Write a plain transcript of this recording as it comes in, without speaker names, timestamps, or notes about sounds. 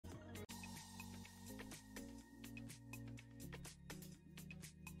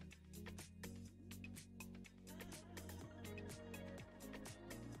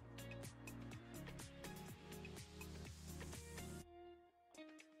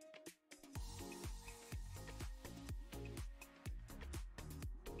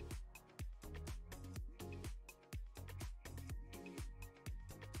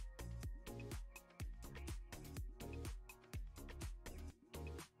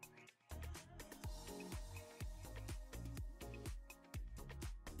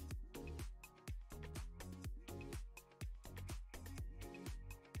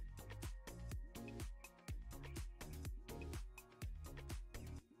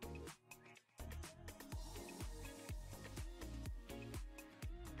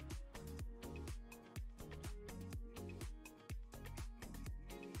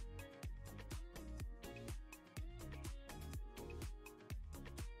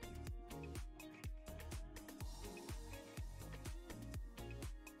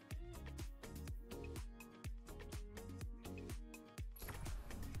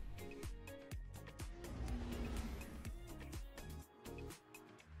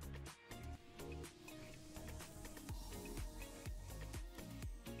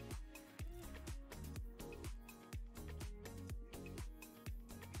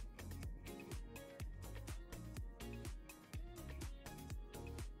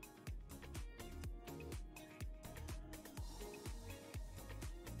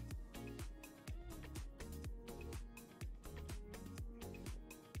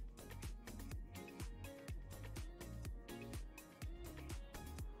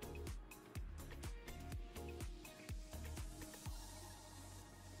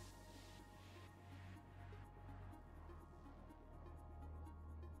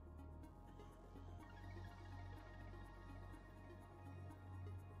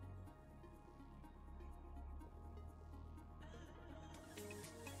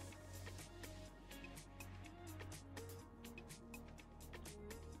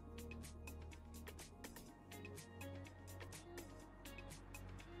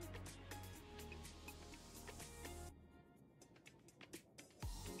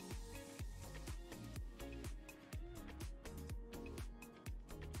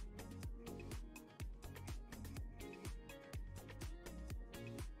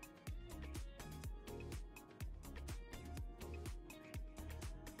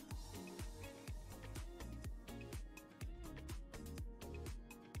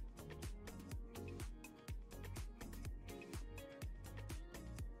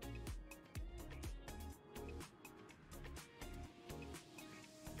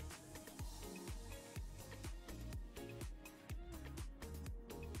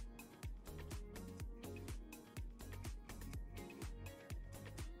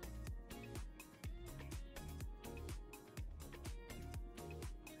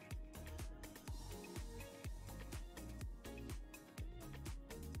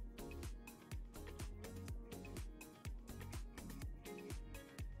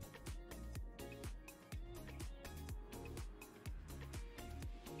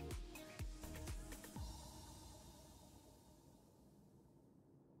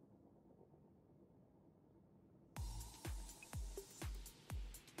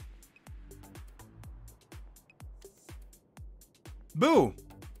Boo!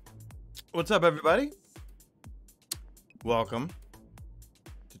 What's up, everybody? Welcome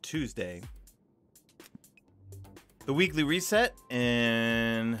to Tuesday. The weekly reset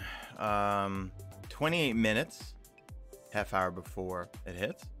in 28 minutes, half hour before it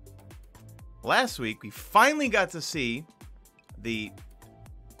hits. Last week, we finally got to see the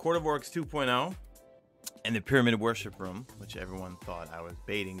Court of Orcs 2.0 and the Pyramid Worship Room, which everyone thought I was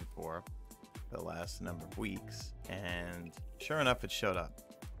baiting for the last number of weeks. And sure enough, it showed up.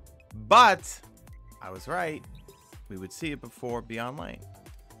 But I was right. We would see it before Beyond Light.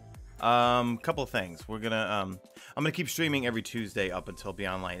 Couple of things. I'm gonna keep streaming every Tuesday up until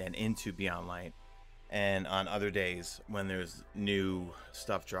Beyond Light and into Beyond Light, and on other days when there's new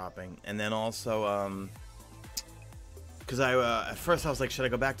stuff dropping. And then also, because at first I was like, should I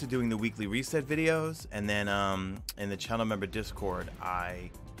go back to doing the weekly reset videos? And then in the channel member Discord, I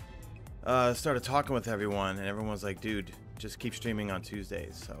started talking with everyone, and everyone was like, dude, just keep streaming on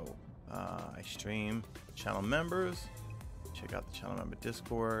Tuesdays. So I stream channel members. Check out the channel member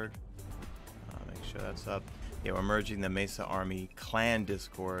Discord. Make sure that's up. Yeah, we're merging the Mesa Army clan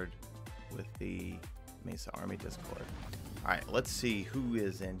Discord with the Mesa Army Discord. All right, let's see who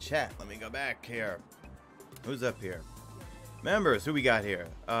is in chat. Let me go back here. Who's up here? Members, who we got here?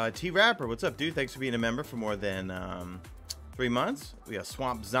 T-Rapper, what's up, dude? Thanks for being a member for more than 3 months. We got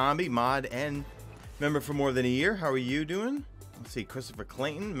Swamp Zombie, mod, and member for more than a year. How are you doing? Let's see, Christopher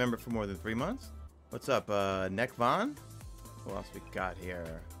Clayton, member for more than 3 months. What's up, Neck Vaughn? Who else we got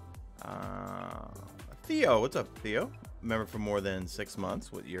here? Theo, what's up, Theo? Member for more than 6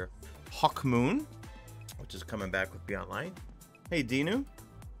 months with your Hawk Moon, which is coming back with Beyond Light. Hey, Dinu.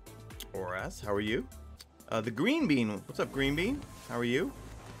 Oras, how are you? The Green Bean, what's up, Green Bean? How are you?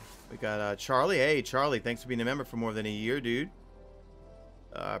 We got Charlie. Hey, Charlie, thanks for being a member for more than a year, dude.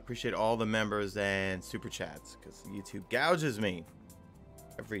 Appreciate all the members and super chats, because YouTube gouges me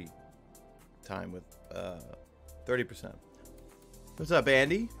every time with 30%. What's up,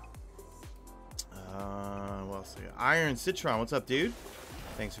 Andy? What else? Iron Citron, what's up, dude?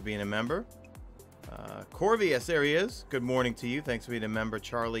 Thanks for being a member. Corvius, there he is. Good morning to you. Thanks for being a member.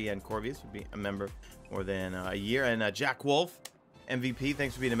 Charlie and Corvius would be a member more than a year. And Jack Wolf, MVP,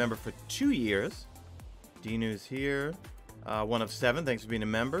 thanks for being a member for 2 years. Dinu's here. 1 of 7, thanks for being a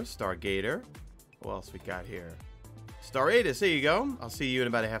member. Stargator. What else we got here? Staratus, there you go. I'll see you in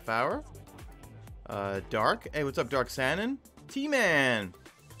about a half hour. Dark. Hey, what's up, Dark Sannon? T-Man.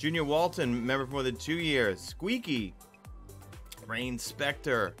 Junior Walton, member for more than 2 years. Squeaky. Rain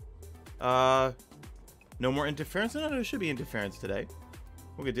Spectre. No more interference? No, there should be interference today.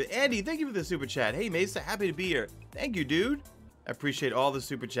 We're good to Andy, thank you for the super chat. Hey, Mesa, happy to be here. Thank you, dude. I appreciate all the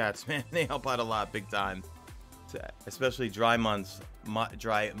super chats, man. They help out a lot, big time. Especially dry months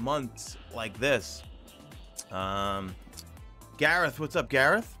like this. Gareth, what's up,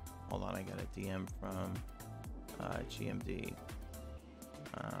 Gareth? Hold on, I got a DM from GMD.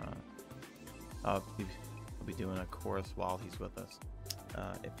 I'll be doing a course while he's with us.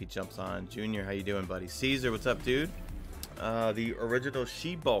 If he jumps on. Junior, how you doing, buddy? Caesar, what's up, dude? The original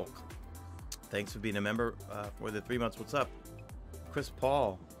She-Bulk, thanks for being a member for the 3 months. What's up? Chris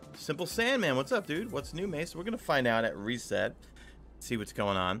Paul. Simple Sandman, what's up, dude? What's new, Mace? We're gonna find out at reset, see what's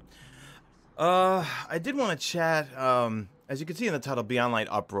going on. I did want to chat, as you can see in the title, Beyond Light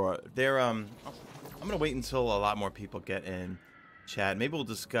Uproar. I'm gonna wait until a lot more people get in chat. Maybe we'll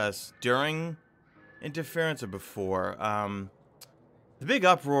discuss during interference or before. The big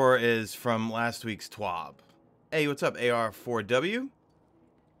uproar is from last week's TWAB. Hey, what's up, AR4W?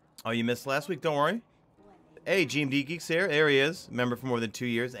 Oh, you missed last week? Don't worry. Hey, GMD Geeks here. There he is. Member for more than 2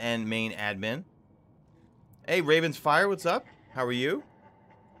 years and main admin. Hey, Ravens Fire, what's up? How are you?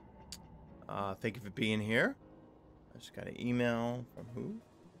 Thank you for being here. I just got an email from who?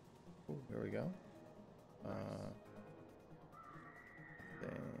 Oh, there we go.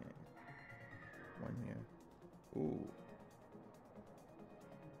 One here. Ooh.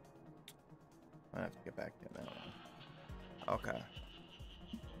 I have to get back to that one. Okay.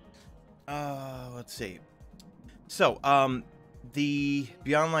 Let's see. So, the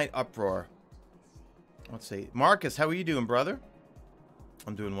Beyond Light Uproar. Let's see. Marcus, how are you doing, brother?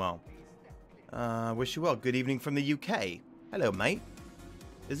 I'm doing well. Wish you well. Good evening from the UK. Hello, mate.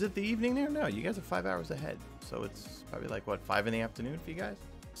 Is it the evening there? No, you guys are 5 hours ahead. So it's probably like, what, 5 in the afternoon for you guys?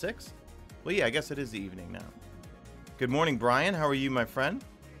 6? Well, yeah, I guess it is the evening now. Good morning, Brian. How are you, my friend?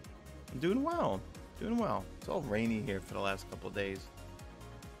 I'm doing well. Doing well. It's all rainy here for the last couple of days.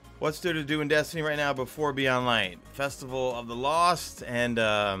 What's there to do in Destiny right now before Beyond Light? Festival of the Lost and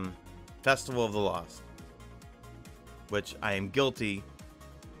Festival of the Lost, which I am guilty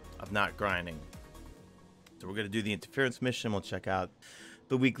of not grinding. So we're gonna do the interference mission. We'll check out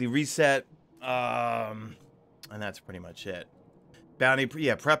the weekly reset, and that's pretty much it. Bounty,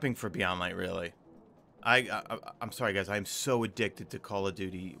 yeah, prepping for Beyond Light. Really, I'm sorry guys. I'm so addicted to Call of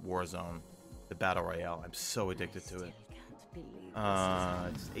Duty Warzone, the battle royale. I'm so addicted to it.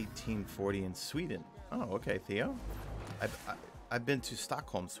 It's 1840 in Sweden. Oh, okay, Theo. I've been to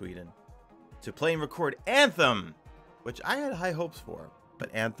Stockholm, Sweden, to play and record Anthem, which I had high hopes for.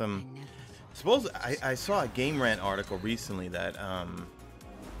 But Anthem, suppose I saw a Game Rant article recently that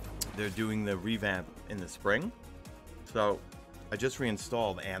they're doing the revamp in the spring. So I just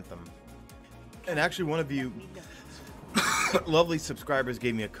reinstalled Anthem, and actually one of you lovely subscribers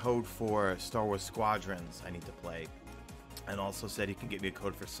gave me a code for Star Wars Squadrons I need to play, and also said he can get me a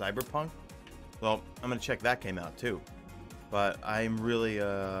code for Cyberpunk. Well, I'm gonna check that game out too. But I'm really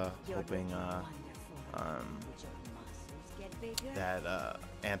hoping that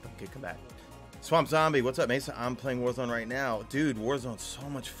Anthem can come back. Swamp Zombie, what's up, Mesa? I'm playing Warzone right now. Dude, Warzone's so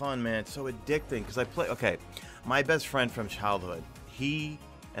much fun, man. It's so addicting because I play... Okay, my best friend from childhood, he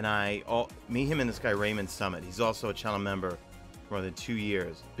and I, me, him, and this guy, Raymond Summit. He's also a channel member for more than 2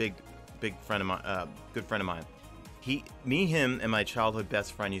 years. Big friend of mine, good friend of mine. Me, him, and my childhood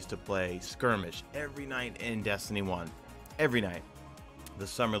best friend used to play Skirmish every night in Destiny 1. Every night. The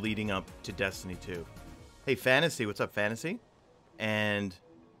summer leading up to Destiny 2. Hey, Fantasy, what's up, Fantasy? And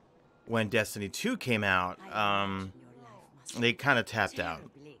when Destiny 2 came out, they kind of tapped out.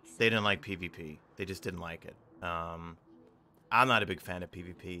 They didn't like PvP. They just didn't like it. I'm not a big fan of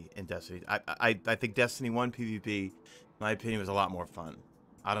PvP in Destiny. I think Destiny 1 PvP, in my opinion, was a lot more fun.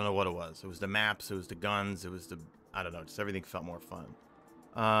 I don't know what it was. It was the maps, it was the guns, it was the... I don't know, just everything felt more fun.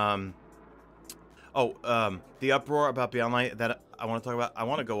 The uproar about Beyond Light that I want to talk about. I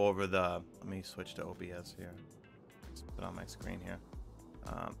want to go over the... Let me switch to OBS here. Let's put on my screen here.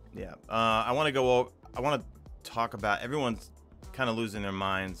 I want to go over... I want to talk about... Everyone's kind of losing their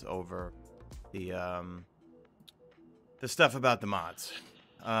minds over the stuff about the mods.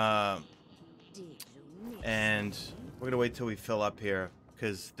 And we're going to wait till we fill up here.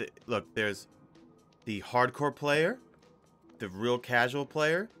 Because, look, there's the hardcore player, the real casual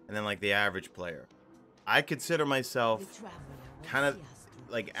player, and then, like, the average player. I consider myself kind of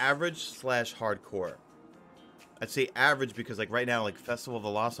like average / hardcore. I'd say average because, like, right now, like, Festival of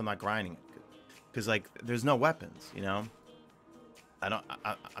the Lost, I'm not grinding it because, like, there's no weapons, you know. I'm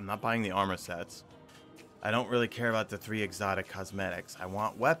not buying the armor sets. I don't really care about the 3 exotic cosmetics. I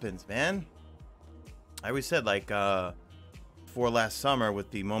want weapons, man. I always said, like, for last summer with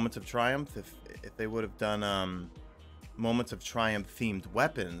the Moments of Triumph, if they would have done Moments of Triumph themed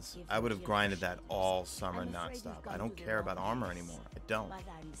weapons, I would have grinded that all summer nonstop. I don't care about armor anymore. I don't.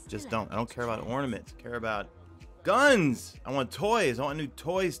 Just don't. I don't care about ornaments. I care about guns. I want toys. I want new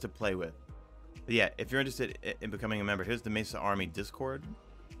toys to play with. But yeah, if you're interested in becoming a member, here's the Mesa Army Discord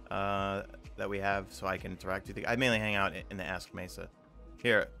that we have so I can interact with you. I mainly hang out in the Ask Mesa.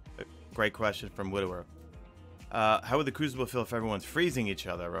 Here, a great question from Widower. How would the Crucible feel if everyone's freezing each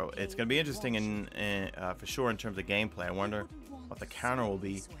other, bro? It's going to be interesting for sure in terms of gameplay. I wonder what the counter will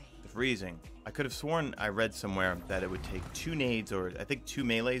be to freezing. I could have sworn I read somewhere that it would take 2 nades or I think 2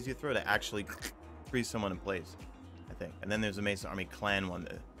 melees you throw to actually freeze someone in place, I think. And then there's a Mesa Army Clan one.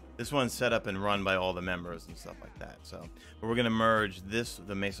 This one's set up and run by all the members and stuff like that. So, but we're going to merge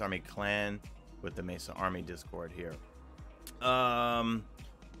the Mesa Army Clan with the Mesa Army Discord here.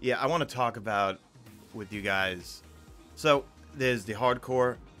 Yeah, I want to talk about with you guys. So there's the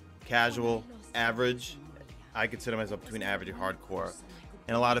hardcore, casual, average. I consider myself between average and hardcore,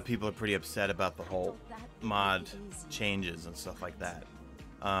 and a lot of people are pretty upset about the whole mod changes and stuff like that.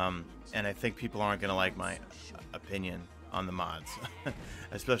 And I think people aren't gonna like my opinion on the mods,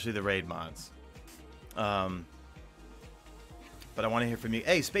 especially the raid mods. But I want to hear from you.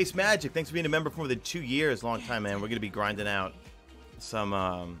 Hey, Space Magic, thanks for being a member for more than 2 years. Long time, man. We're gonna be grinding out some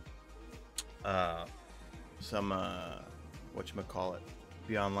whatchamacallit,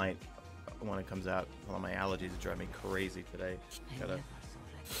 Beyond Light when it comes out. Well, my allergies drive me crazy today. Gotta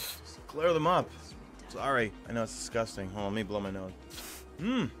clear them up. Sorry, I know it's disgusting. Hold on, let me blow my nose.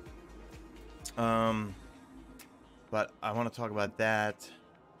 But I want to talk about that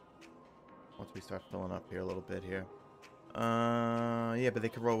once we start filling up here a little bit here. Yeah, but they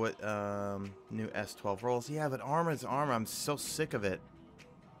could roll with new S12 rolls. Yeah, but armor is armor. I'm so sick of it.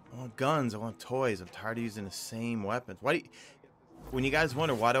 I want guns. I want toys. I'm tired of using the same weapons. Why do you, when you guys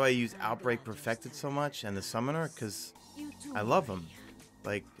wonder why do I use Outbreak Perfected so much and the Summoner? Because I love them.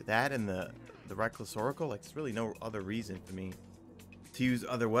 Like that and the Reckless Oracle. Like there's really no other reason for me to use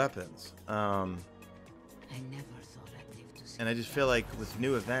other weapons. And I just feel like with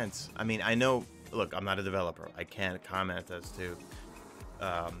new events, I mean, I know look, I'm not a developer. I can't comment as to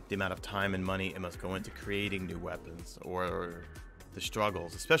the amount of time and money it must go into creating new weapons, or the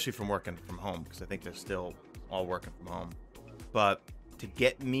struggles, especially from working from home, because I think they're still all working from home. But to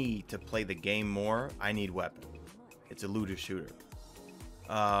get me to play the game more, I need weapons. It's a looter shooter.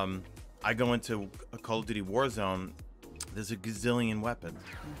 I go into a Call of Duty Warzone, there's a gazillion weapons.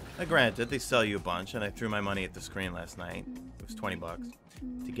 Now, granted, they sell you a bunch, and I threw my money at the screen last night. It was 20 bucks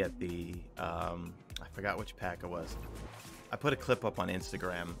to get the, I forgot which pack it was. I put a clip up on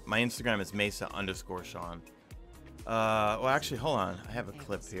Instagram. My Instagram is Mesa_Sean. Well, actually, hold on. I have a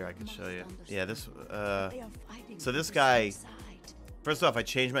clip here I can show you. Yeah, this, so this guy, first off, I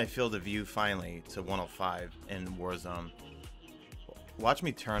changed my field of view finally to 105 in Warzone. Watch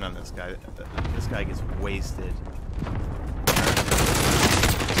me turn on this guy. This guy gets wasted.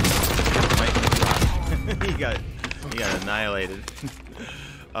 Right in the crotch. he got annihilated.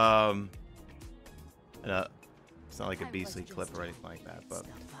 It's not like a beastly clip or anything like that, but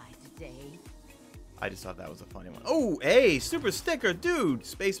I just thought that was a funny one. Oh, hey, super sticker, dude.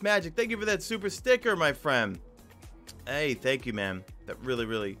 Space Magic, thank you for that super sticker, my friend. Hey, thank you, man. That really,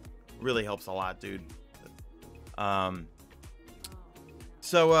 really, really helps a lot, dude. My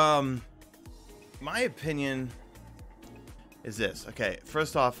opinion is this. Okay,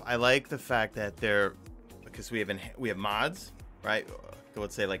 first off, I like the fact that because we have mods, right?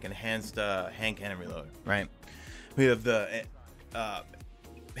 Let's say like enhanced hand cannon reloader, right? We have the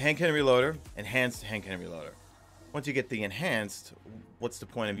hand cannon reloader, enhanced hand cannon reloader. Once you get the enhanced, what's the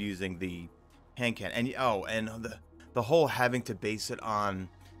point of using the hand cannon? And the whole having to base it on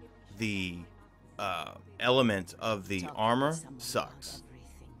the element of the armor sucks.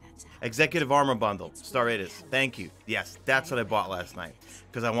 Executive armor bundle, Star Raiders, thank you. Yes, that's what I bought last night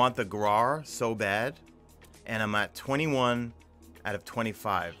because I want the GRAR so bad, and I'm at 21 out of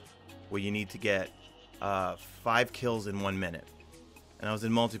 25, where you need to get 5 kills in 1 minute. And I was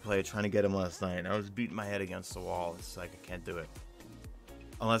in multiplayer trying to get him last night. I was beating my head against the wall. It's like I can't do it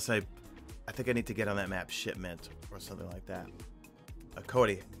unless I think I need to get on that map Shipment or something like that.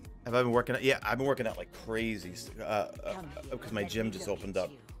 Cody, have I been working out? Yeah, I've been working out like crazy because my gym just opened up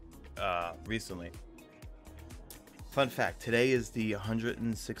recently. Fun fact, today is the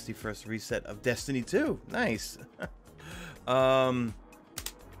 161st reset of Destiny 2. Nice.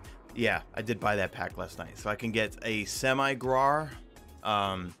 Yeah, I did buy that pack last night, so I can get a semi-GRAR,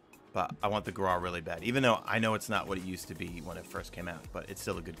 but I want the GRAR really bad, even though I know it's not what it used to be when it first came out, but it's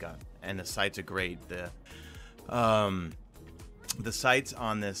still a good gun, and the sights are great. The sights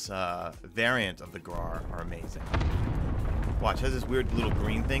on this variant of the GRAR are amazing. Watch, it has this weird little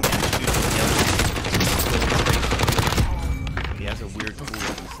green thing, and it shoots yellow. He has a weird, cool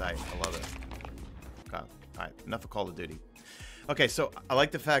looking sight. I love it. Okay, all right, enough of Call of Duty. Okay, so I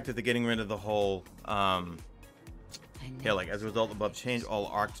like the fact that they're getting rid of the whole, like as a result of above change, all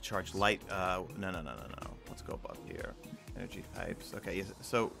arc to charge light. No. Let's go above here. Energy types. Okay, yes,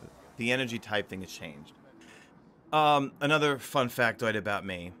 so the energy type thing has changed. Another fun factoid about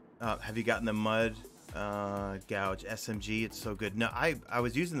me. Have you gotten the Mud Gouge SMG? It's so good. No, I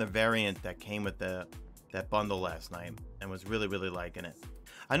was using the variant that came with that bundle last night and was really, really liking it.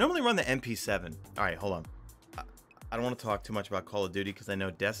 I normally run the MP7. All right, hold on. I don't want to talk too much about Call of Duty because I know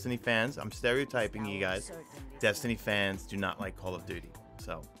Destiny fans, I'm stereotyping you guys, Destiny fans do not like Call of Duty.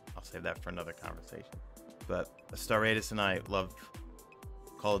 So I'll save that for another conversation. But Star Raiders and I love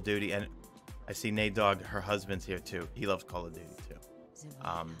Call of Duty, and I see Nate Dogg, her husband's here too. He loves Call of Duty too.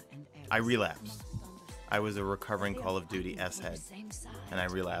 I relapsed. I was a recovering Call of Duty S-head, and I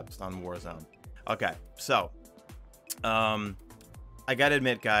relapsed on Warzone. Okay, so I gotta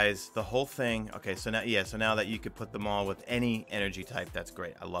admit, guys, the whole thing. Okay, so now that you could put them all with any energy type, that's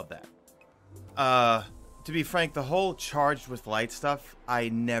great. I love that. To be frank, the whole charged with light stuff, I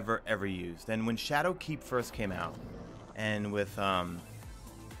never ever used. And when Shadowkeep first came out, and with Armor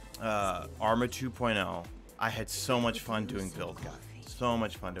 2.0, I had so much fun doing build guide. So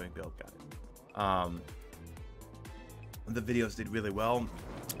much fun doing build guide. The videos did really well.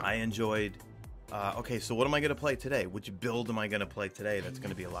 I enjoyed. Okay, so what am I going to play today? Which build am I going to play today? That's going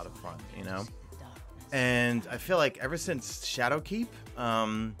to be a lot of fun, you know? And I feel like ever since Shadowkeep,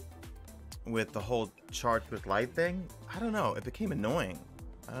 with the whole charged with light thing, I don't know, it became annoying.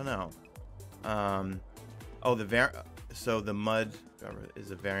 I don't know. So the Mud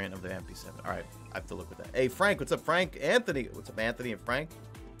is a variant of the MP7. All right, I have to look at that. Hey, Frank, what's up, Frank? Anthony, what's up, Anthony and Frank?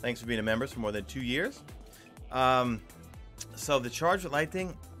 Thanks for being members for more than 2 years. So the charged with light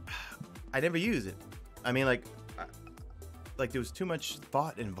thing, I never use it. I mean, like there was too much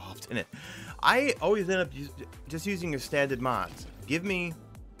thought involved in it. I always end up just using your standard mods. Give me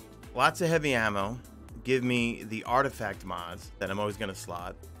lots of heavy ammo. Give me the artifact mods that I'm always going to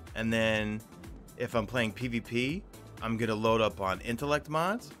slot. And then if I'm playing PvP, I'm going to load up on intellect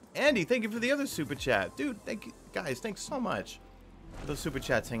mods. Andy, thank you for the other super chat. Dude, thank you. Guys, thanks so much. Those super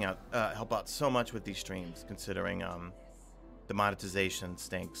chats help out so much with these streams, considering the monetization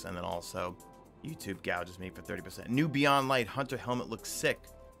stinks. And then also YouTube gouges me for 30%. New Beyond Light Hunter helmet looks sick.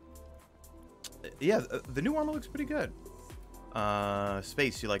 Yeah, the new armor looks pretty good.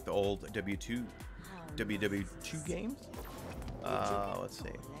 Space, you like the old WW2 games? Let's see.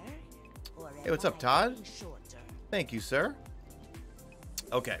 Hey, what's up, Todd? Thank you, sir.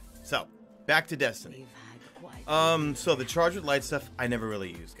 Okay, so back to Destiny. So the charge with light stuff, I never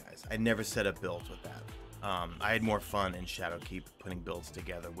really used, guys. I never set up builds with that. I had more fun in Shadowkeep putting builds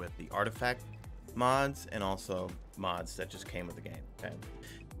together with the artifact mods and also mods that just came with the game. Okay.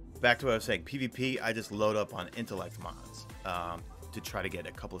 Back to what I was saying. PvP, I just load up on intellect mods to try to get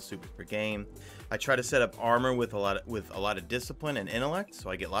a couple of supers per game. I try to set up armor with a lot of discipline and intellect, so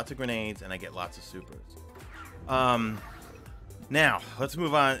I get lots of grenades and I get lots of supers. Now let's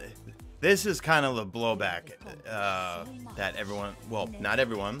move on. This is kind of the blowback that everyone, well, not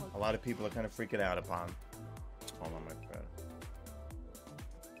everyone, a lot of people are kind of freaking out upon. Hold on, my friend.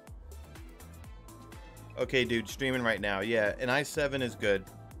 Okay, dude, streaming right now. Yeah, an i7 is good.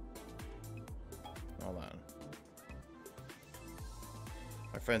 Hold on.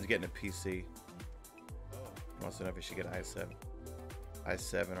 My friend's getting a PC. He wants to know if he should get i7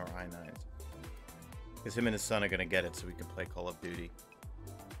 or i9s. Because him and his son are going to get it so we can play Call of Duty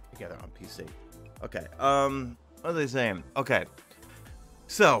together on PC. Okay, what are they saying? Okay,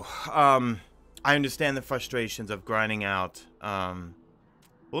 so, I understand the frustrations of grinding out, well,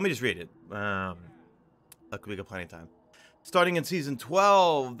 let me just read it. Look, we got plenty of time. Starting in Season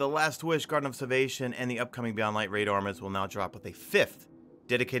 12, The Last Wish, Garden of Salvation, and the upcoming Beyond Light raid armors will now drop with a 5th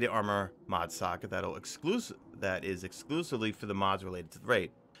dedicated armor mod socket that is exclusively for the mods related to the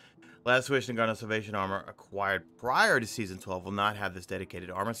raid. Last Wish and Garden of Salvation armor acquired prior to Season 12 will not have this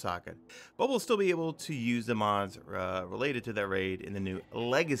dedicated armor socket, but will still be able to use the mods related to that raid in the new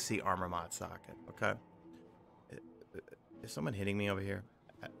Legacy armor mod socket. Okay. Is someone hitting me over here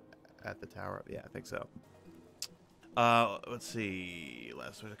at the tower? Yeah, I think so. Let's see.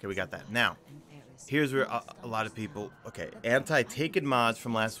 Last Wish. Okay, we got that. Now, here's where a lot of people... Okay, anti-taken mods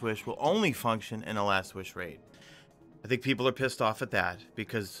from Last Wish will only function in a Last Wish raid. I think people are pissed off at that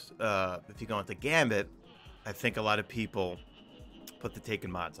because if you go into Gambit, I think a lot of people put the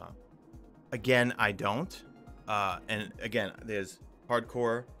taken mods on. Again, I don't. And again, there's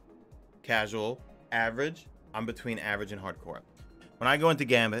hardcore, casual, average. I'm between average and hardcore. When I go into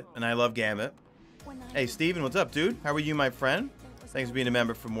Gambit, and I love Gambit. Hey, Steven, what's up, dude? How are you, my friend? Thanks for being a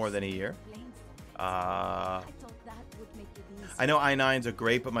member for more than a year. I know i9s are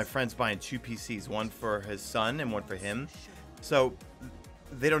great, but my friend's buying 2 PCs, one for his son and one for him. So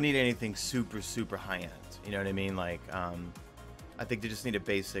they don't need anything super, super high-end. You know what I mean? Like, I think they just need a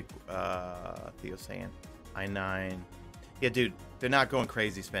basic, Theo's saying, i9. Yeah, dude, they're not going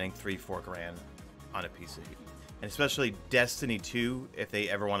crazy spending $3-4 grand on a PC. And especially Destiny 2, if they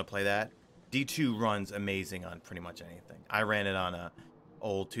ever want to play that. D2 runs amazing on pretty much anything. I ran it on a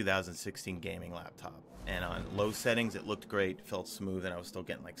old 2016 gaming laptop. And on low settings, it looked great, felt smooth, and I was still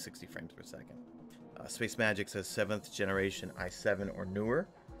getting like 60 frames per second. Space Magic says 7th generation i7 or newer.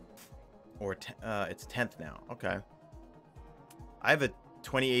 Or it's 10th now. Okay. I have a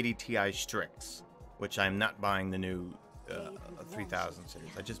 2080 Ti Strix, which I'm not buying the new 3000 series.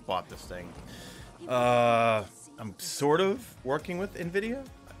 I just bought this thing. I'm sort of working with NVIDIA.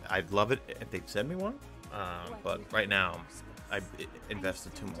 I'd love it if they'd send me one. But right now, I've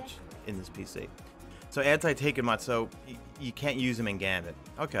invested too much in this PC. So anti-taken mod, so you can't use them in Gambit.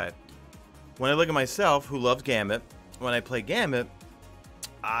 Okay. When I look at myself, who loves Gambit, when I play Gambit,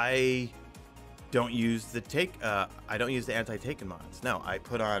 I don't use the anti-taken mods. No, I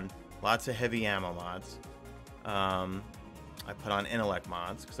put on lots of heavy ammo mods. I put on intellect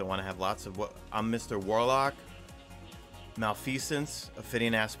mods because I want to have lots of what I'm Mr. Warlock, Malfeasance, a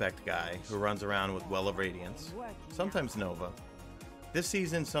fitting aspect guy who runs around with Well of Radiance. Sometimes Nova. This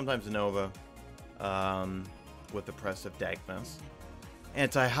season, sometimes Nova. With oppressive dankness.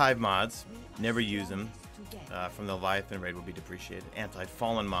 Anti-hive mods, never use them. From the Leviathan raid will be depreciated.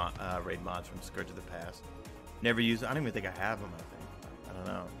 Anti-fallen raid mods from Scourge of the Past, never use them. I don't even think I have them. I don't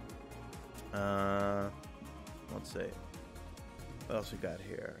know. Let's see. What else we got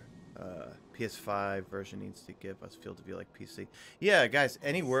here? PS5 version needs to give us feel to be like PC. Yeah, guys.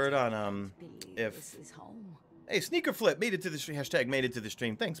 Any word on if? Hey, Sneaker Flip made it to the stream. Hashtag made it to the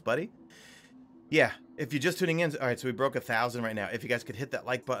stream. Thanks, buddy. Yeah, if you're just tuning in, all right, so we broke 1,000 right now. If you guys could hit that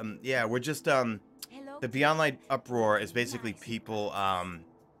like button. Yeah, we're just the Beyond Light uproar is basically people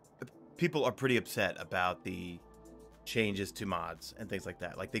people are pretty upset about the changes to mods and things like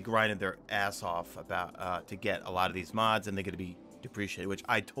that. Like they grinded their ass off about to get a lot of these mods, and they're going to be depreciated, which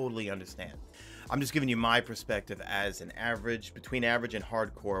I totally understand. I'm just giving you my perspective as an average, between average and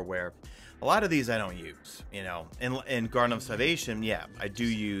hardcore, where a lot of these I don't use, you know. In Garden of Salvation, yeah, I do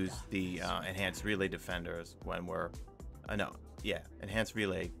use the enhanced relay defenders when we're enhanced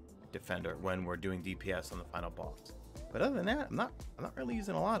relay defender when we're doing DPS on the final boss. But other than that, I'm not really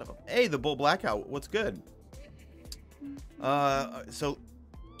using a lot of them. Hey, the Bull Blackout, what's good? So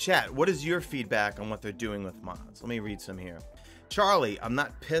chat, what is your feedback on what they're doing with mods? Let me read some here. Charlie, I'm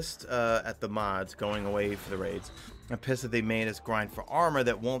not pissed at the mods going away for the raids. I'm pissed that they made us grind for armor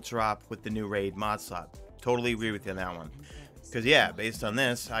that won't drop with the new raid mod slot. Totally agree with you on that one. Because yeah, based on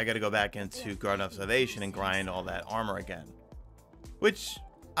this, I got to go back into Garden of Salvation and grind all that armor again, which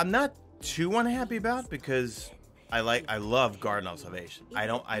I'm not too unhappy about because I love Garden of Salvation. I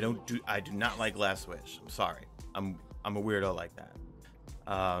do not like Last Wish. I'm sorry. I'm a weirdo like that.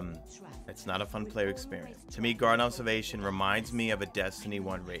 It's not a fun player experience. To me, Garden of Salvation reminds me of a Destiny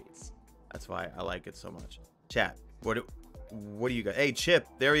 1 raid. That's why I like it so much. Chat, what do you got? Hey, Chip,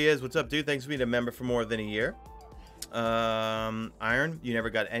 there he is. What's up, dude? Thanks for being a member for more than a year. Iron, you never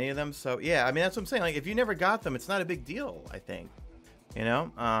got any of them. So yeah, I mean, that's what I'm saying. Like, if you never got them, it's not a big deal, I think. You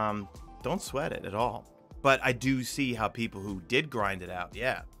know, don't sweat it at all. But I do see how people who did grind it out,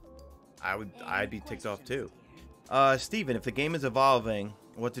 yeah, I'd be ticked off too. Steven, if the game is evolving,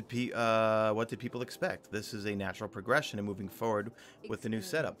 what did people expect? This is a natural progression and moving forward with the new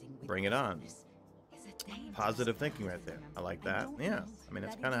setup. Bring it on. Positive thinking right there. I like that. Yeah, I mean,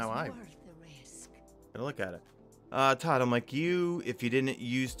 that's kind of how I look at it. Todd, I'm like you. If you didn't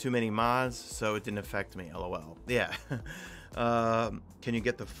use too many mods, so it didn't affect me. LOL. Yeah. Can you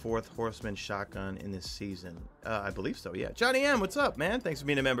get the 4th Horseman shotgun in this season? I believe so, yeah. Johnny M, what's up, man? Thanks for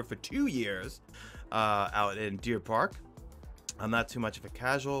being a member for 2 years out in Deer Park. I'm not too much of a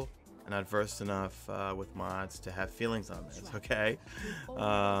casual and not versed enough with mods to have feelings on this, okay?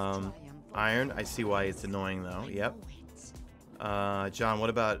 Iron, I see why it's annoying, though. Yep. John, what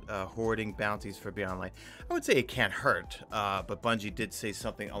about hoarding bounties for Beyond Light? I would say it can't hurt, but Bungie did say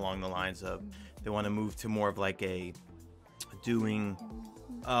something along the lines of they want to move to more of like a doing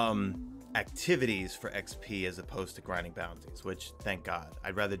activities for XP as opposed to grinding bounties, which thank God.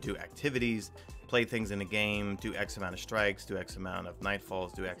 I'd rather do activities, play things in the game, do X amount of strikes, do X amount of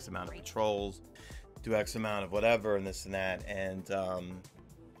nightfalls, do X amount of patrols, do X amount of whatever and this and that, and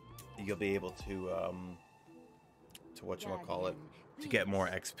you'll be able to whatchamacallit, to get more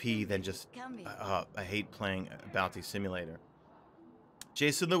XP than just I hate playing a bounty simulator.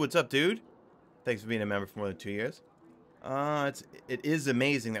 Jason Lou, what's up, dude? Thanks for being a member for more than 2 years. It is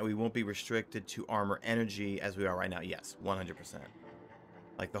amazing that we won't be restricted to armor energy as we are right now. Yes, 100%.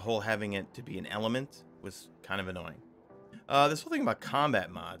 Like the whole having it to be an element was kind of annoying. This whole thing about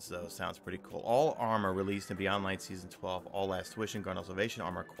combat mods, though, sounds pretty cool. All armor released in Beyond Light Season 12, all Last Wish and Garden of Salvation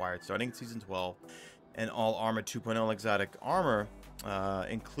armor acquired starting in Season 12, and all Armor 2.0 exotic armor,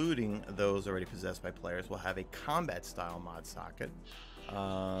 including those already possessed by players, will have a combat-style mod socket.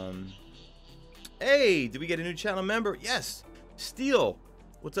 Hey, did we get a new channel member? Yes, Steel.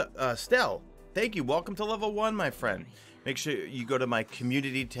 What's up, Stel? Thank you. Welcome to level 1, my friend. Make sure you go to my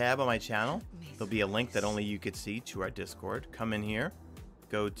community tab on my channel. There'll be a link that only you could see to our Discord. Come in here,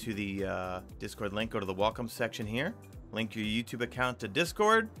 go to the Discord link, go to the welcome section here, link your YouTube account to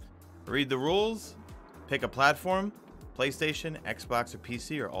Discord, read the rules, pick a platform, PlayStation, Xbox, or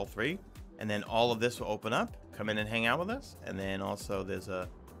PC, or all 3, and then all of this will open up. Come in and hang out with us, and then also there's a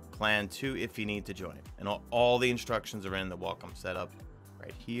clan 2 if you need to join. And all the instructions are in the welcome setup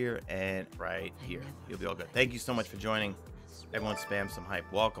right here and right here. You'll be all good. Thank you so much for joining. Everyone spam some hype.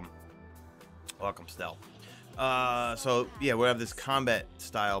 Welcome. Welcome, Stel. So, yeah, we have this combat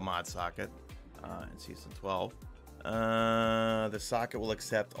style mod socket in Season 12. The socket will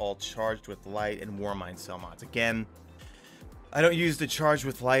accept all charged with light and Warmind cell mods. Again, I don't use the charged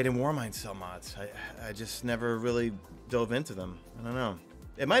with light and Warmind cell mods. I just never really dove into them. I don't know.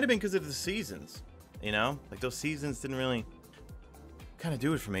 It might have been because of the seasons, you know? Like, those seasons didn't really kind of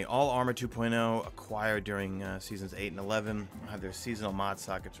do it for me. All Armor 2.0 acquired during Seasons 8 and 11 have their seasonal mod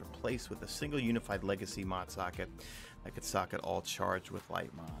sockets replaced with a single unified legacy mod socket that could socket all charged with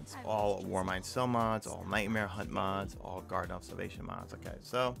light mods, all Warmind cell mods, all Nightmare Hunt mods, all Garden of Salvation mods. Okay,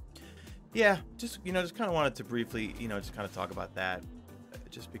 so, yeah, just kind of wanted to briefly, just kind of talk about that,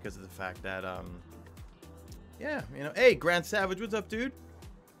 just because of the fact that, yeah, hey, Grand Savage, what's up, dude?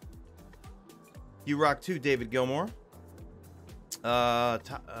 You rock too, David Gilmore.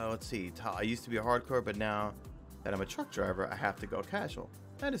 Let's see. I used to be a hardcore, but now that I'm a truck driver, I have to go casual.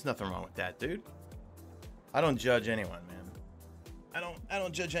 There's nothing wrong with that, dude. I don't judge anyone, man. I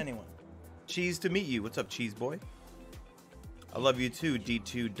don't judge anyone. Cheese to meet you. What's up, Cheese Boy? I love you too,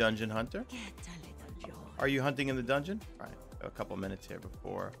 D2 Dungeon Hunter. Are you hunting in the dungeon? All right, a couple minutes here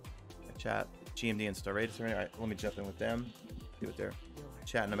before I chat. GMD and Star Raiders. All right, let me jump in with them. See what they're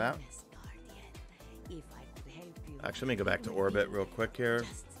chatting about. Actually, let me go back to Orbit real quick here.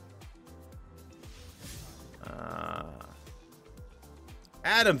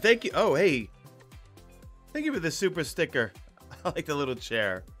 Adam, thank you. Oh, hey. Thank you for the super sticker. I like the little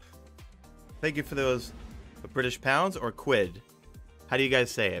chair. Thank you for those British pounds or quid. How do you guys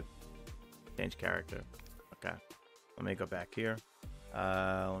say it? Change character. Okay. Let me go back here.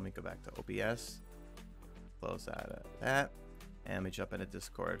 Let me go back to OBS. Close out of that. And let me jump into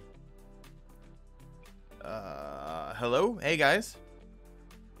Discord. Hello? Hey, guys.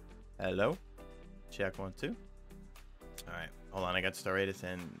 Hello? Check 1, 2. All right. Hold on. I got Star Raiders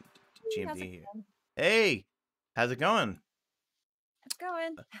and GMD here. Hey! How's it going? It's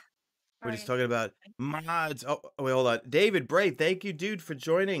going. We're just talking about mods. Oh, wait, hold on. David Bray, thank you, dude, for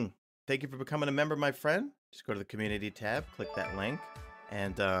joining. Thank you for becoming a member, my friend. Just go to the community tab, click that link,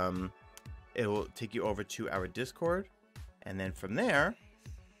 and it will take you over to our Discord. And then from there,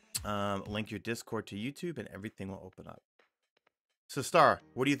 link your Discord to YouTube, and everything will open up. So, Star,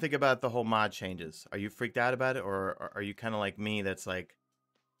 what do you think about the whole mod changes? Are you freaked out about it, or are you kind of like me that's like,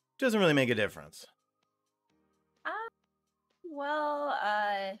 doesn't really make a difference? Well,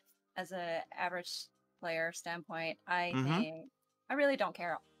 as a average player standpoint, I think I really don't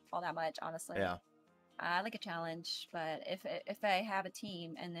care all that much, honestly. Yeah. I like a challenge, but if I have a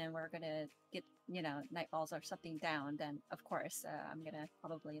team and then we're gonna get nightfalls or something down, then of course I'm gonna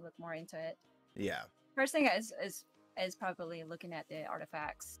probably look more into it. Yeah. First thing is probably looking at the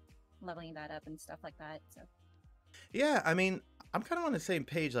artifacts, leveling that up and stuff like that. So. Yeah, I mean, I'm kind of on the same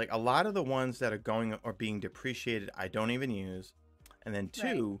page. Like a lot of the ones that are going or being depreciated, I don't even use. And then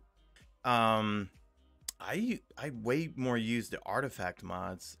two, I way more use the artifact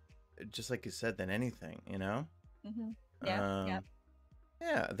mods, just like you said, than anything, you know? Yeah.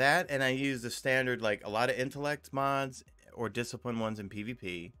 Yeah, that, and I use the standard, like a lot of intellect mods or discipline ones in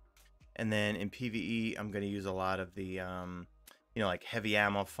PvP. And then in PvE, I'm going to use a lot of the, like heavy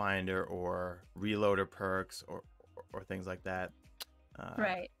ammo finder or reloader perks or things like that.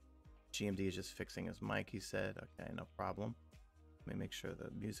 Right. GMD is just fixing his mic, he said. Okay, no problem. Let me make sure the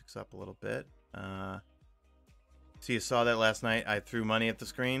music's up a little bit. So you saw that last night? I threw money at the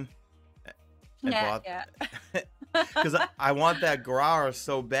screen. Yeah. Because I want that Growler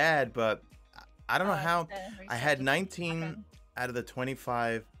so bad, but I don't know how. I had 19 out of the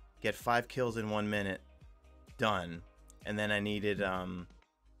 25 get 5 kills in 1 minute done. And then I needed a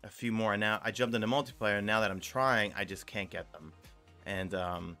few more. Now I jumped into multiplayer, and now that I'm trying, I just can't get them. And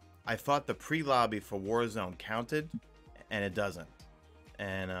I thought the pre-lobby for Warzone counted, and it doesn't.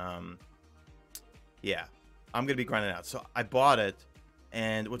 And yeah, I'm gonna be grinding out. So I bought it,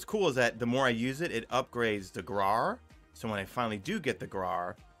 and what's cool is that the more I use it, it upgrades the Grar. So when I finally do get the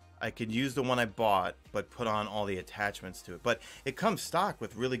Grar, I could use the one I bought, but put on all the attachments to it. But it comes stock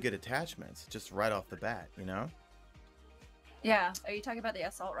with really good attachments, just right off the bat, you know? Yeah. Are you talking about the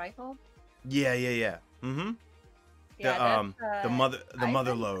assault rifle? Yeah. Mm-hmm. Yeah, the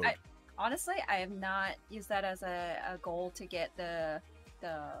mother load. Honestly, I have not used that as a goal to get the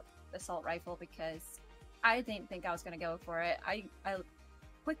assault rifle because I didn't think I was gonna go for it. I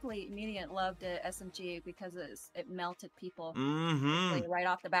immediately loved the SMG because it melted people right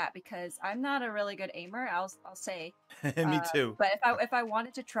off the bat. Because I'm not a really good aimer, I'll say. Me too. But if I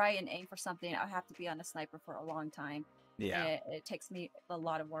wanted to try and aim for something, I have to be on a sniper for a long time. Yeah, and it takes me a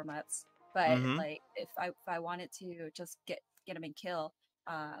lot of warm ups. But like if I wanted to just get them and kill,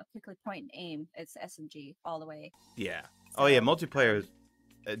 quickly point and aim, it's SMG all the way. Yeah. So, oh yeah, multiplayer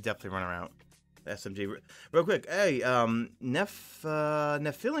definitely run around SMG. Real quick, hey,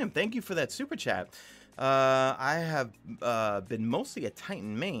 Nephilium, thank you for that super chat. I have been mostly a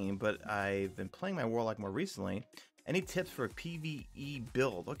Titan main, but I've been playing my Warlock more recently. Any tips for a PvE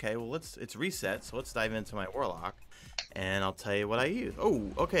build? Okay, well it's reset, so let's dive into my Warlock, and I'll tell you what I use. Oh,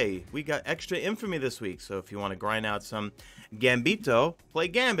 okay, we got extra infamy this week, so if you want to grind out some Gambito, play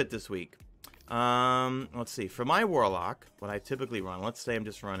Gambit this week. Let's see. For my Warlock, what I typically run, let's say I'm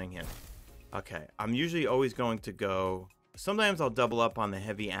just running him. Okay, I'm usually always going to go. Sometimes I'll double up on the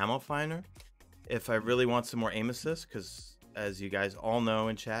heavy ammo finder if I really want some more aim assist, because as you guys all know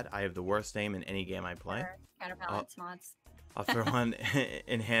in chat, I have the worst aim in any game I play. Counterbalance mods. I'll throw on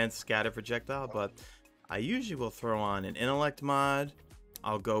enhanced scatter projectile, but I usually will throw on an intellect mod.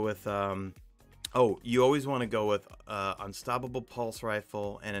 I'll go with oh, you always want to go with unstoppable pulse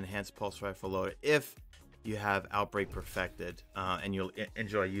rifle and enhanced pulse rifle loader if you have outbreak perfected, and you'll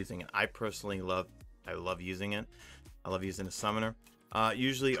enjoy using it. I personally love using it. I love using a summoner.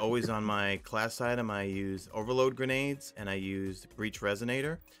 Usually always on my class item, I use overload grenades and I use breach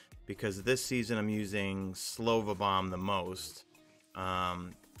resonator, because this season I'm using Slova bomb the most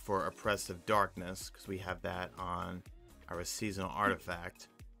for oppressive darkness, because we have that on our seasonal artifact,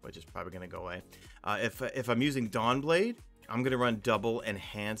 which is probably going to go away. If I'm using Dawnblade, I'm going to run double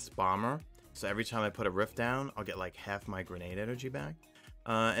enhanced bomber, so every time I put a rift down, I'll get like half my grenade energy back.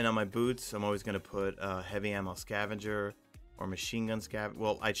 And on my boots, I'm always going to put heavy ammo scavenger or machine gun scavenger.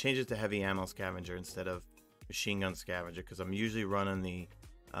 Well, I changed it to heavy ammo scavenger instead of machine gun scavenger, because I'm usually running the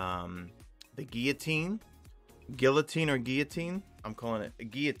guillotine or guillotine. I'm calling it a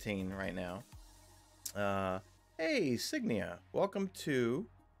guillotine right now. Hey Signia, welcome to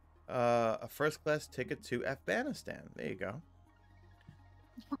a first class ticket to Afghanistan. There you go.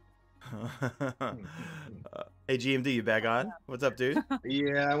 Hey GMD, you back on? What's up, dude?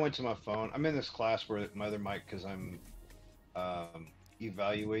 Yeah, I went to my phone. I'm in this class where my other mic, because I'm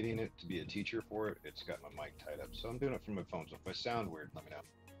evaluating it to be a teacher for it. It's got my mic tied up, so I'm doing it from my phone. So if I sound weird, let me know.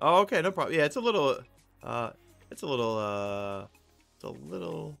 Oh, okay, no problem. Yeah, it's a little,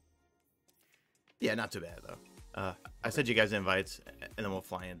 yeah, not too bad though. I sent you guys invites, and then we'll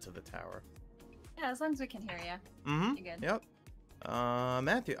fly into the tower. Yeah, as long as we can hear you. Mm-hmm. You're good. Yep.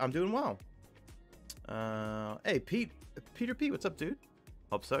 Matthew, I'm doing well. Hey, Peter P, what's up, dude?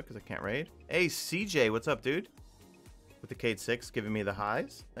 Hope so, because I can't raid. Hey, CJ, what's up, dude? With the Cade 6 giving me the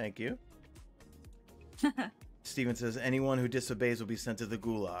highs. Thank you. Steven says, anyone who disobeys will be sent to the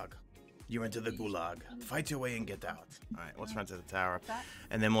gulag. You're into the gulag. Fight your way and get out. All right, let's run to the tower.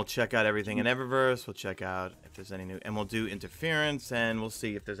 And then we'll check out everything in Eververse. We'll check out if there's any new. And we'll do interference, and we'll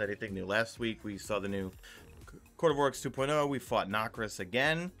see if there's anything new. Last week, we saw the new Court of Orcs 2.0. We fought Nokris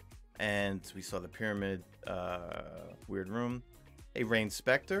again. And we saw the Pyramid Weird Room. Hey, Rain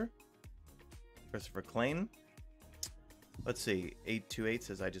Spectre. Christopher Klein. Let's see. 828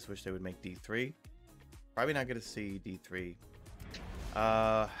 says, I just wish they would make D3. Probably not going to see D3.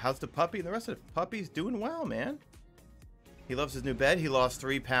 How's the puppy? The rest of the puppy's doing well, man. He loves his new bed. He lost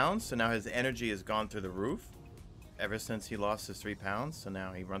 3 pounds, so now his energy has gone through the roof ever since he lost his 3 pounds. So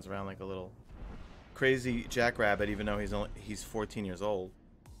now he runs around like a little crazy jackrabbit, even though he's 14 years old.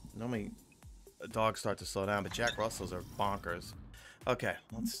 Normally, dogs start to slow down, but Jack Russells are bonkers. Okay,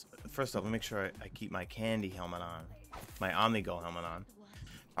 first off, let me make sure I keep my candy helmet on, my Omnigul helmet on.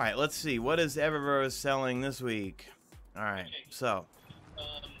 All right, let's see. What is Eververse selling this week? All right, so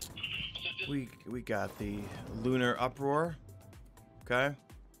we got the Lunar Uproar, okay,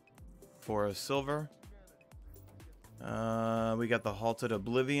 for silver. We got the Halted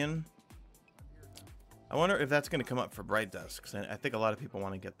Oblivion. I wonder if that's going to come up for Bright Dusk, because I think a lot of people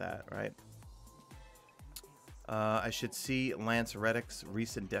want to get that, right? I should see Lance Reddick's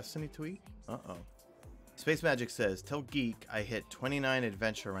recent Destiny tweet. Uh-oh. Space Magic says, tell Geek I hit 29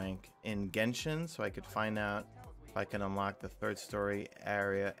 adventure rank in Genshin so I could find out if I can unlock the 3rd story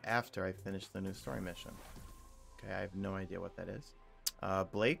area after I finish the new story mission. Okay, I have no idea what that is.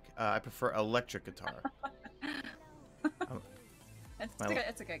 Blake, I prefer electric guitar.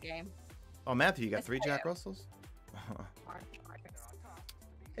 It's a good game. Oh, Matthew, you got 3 Jack Russells?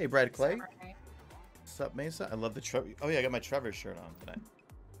 Hey, Brad Clay. What's up, Mesa? I love the Trevor. Oh, yeah, I got my Trevor shirt on tonight.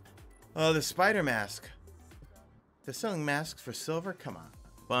 Oh, the spider mask. They're selling masks for silver? Come on.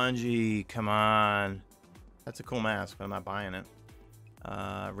 Bungie, come on. That's a cool mask, but I'm not buying it.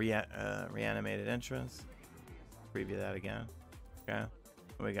 Reanimated entrance. Preview that again. Okay.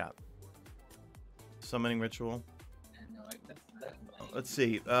 What we got? Summoning ritual. Let's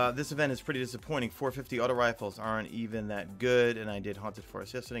see. This event is pretty disappointing. 450 auto rifles aren't even that good, and I did Haunted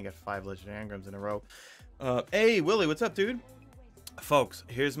Forest yesterday. Got 5 legendary engrams in a row. Hey, Willie, what's up, dude? Folks,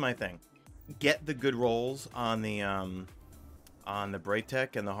 here's my thing. Get the good rolls on the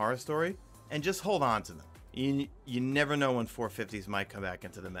Braytech and the Horror Story, and just hold on to them. You never know when 450s might come back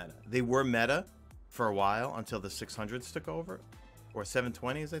into the meta. They were meta for a while until the 600s took over, or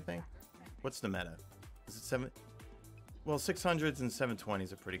 720s, I think. What's the meta? Is it 7? Well, 600s and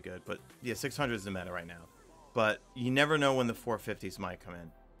 720s are pretty good, but yeah, 600 is the meta right now. But you never know when the 450s might come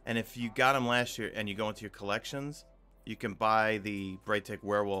in. And if you got them last year and you go into your collections, you can buy the Braytech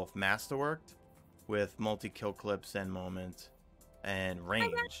Werewolf Masterworked with multi-kill clips and moment and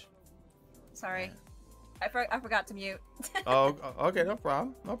range. Sorry. I forgot to mute. Oh, okay, no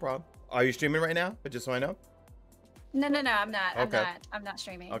problem. No problem. Are you streaming right now? But just so I know. No, no, no. I'm not. Okay. I'm not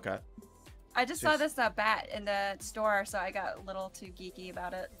streaming. Okay. I just saw this bat in the store, so I got a little too geeky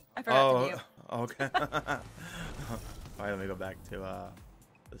about it. I forgot to mute. Okay. All right, let me go back to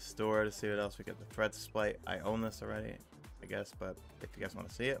the store to see what else we get. The threat display. I own this already, I guess, but if you guys want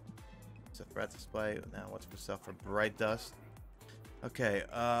to see it, it's a threat display. Now, what's for sale for Bright Dust? Okay,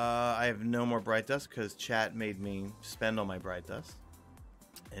 I have no more Bright Dust because chat made me spend all my Bright Dust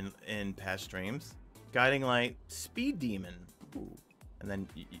in past streams. Guiding Light, Speed Demon. Ooh. And then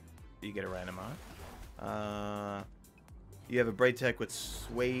you get a random on. You have a Braid Tech with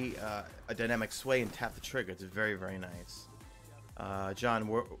sway, a dynamic sway, and tap the trigger. It's very, very nice. John,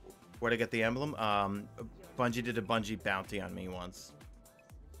 where'd I get the emblem? Bungie did a Bungie bounty on me once.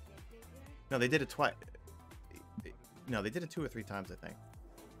 No, they did it twice. No, they did it 2 or 3 times, I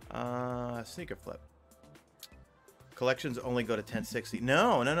think. Sneaker Flip. Collections only go to 1060.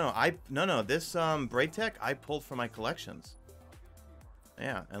 No. No. This Braid Tech I pulled from my collections.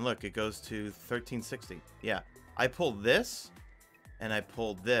 Yeah, and look, it goes to 1360. Yeah, I pulled this, and I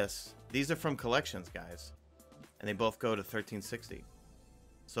pulled this. These are from collections, guys, and they both go to 1360.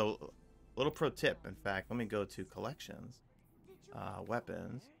 So, little pro tip. In fact, let me go to collections,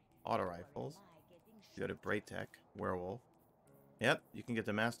 weapons, auto rifles. Go to Braid Tech, Werewolf. Yep, you can get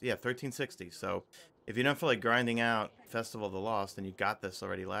the master. Yeah, 1360. So, if you don't feel like grinding out Festival of the Lost, and you got this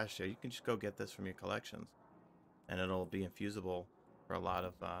already last year, you can just go get this from your collections, and it'll be infusible for a lot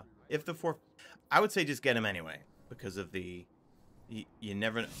of. If the 4, I would say just get him anyway because of the. You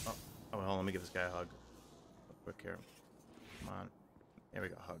never. Oh, hold on, let me give this guy a hug. Real quick here. Come on. There we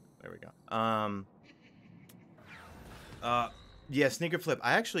go. Hug. There we go. Yeah, Sneaker Flip.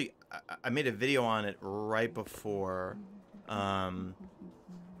 I made a video on it right before the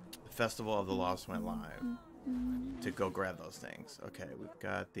Festival of the Lost went live to go grab those things. Okay, we've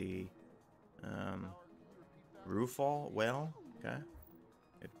got the Roofall Whale. Okay,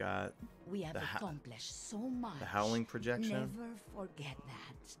 we've got we have accomplished so much. The Howling Projection. Never forget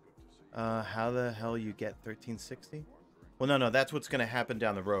that. How the hell you get 1360? Well, no, that's what's going to happen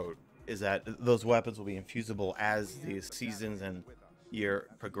down the road. Is that those weapons will be infusible as the seasons and year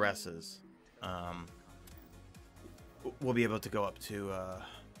progresses. We'll be able to go up to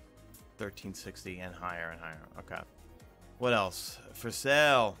 1360 and higher. Okay. What else for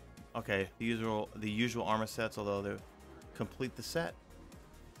sale? Okay, the usual armor sets, although they complete the set.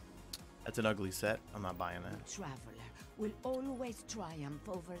 That's an ugly set. I'm not buying that. Traveler will always triumph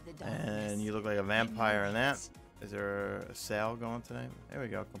over the darkness. And you look like a vampire in that. Is there a sale going today? There we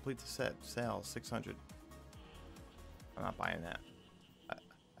go. Complete the set. Sale 600. I'm not buying that.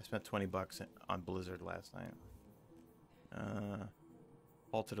 I spent 20 bucks on Blizzard last night.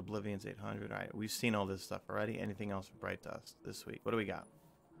 Altered Oblivion's 800. All right, we've seen all this stuff already. Anything else for Bright Dust this week? What do we got?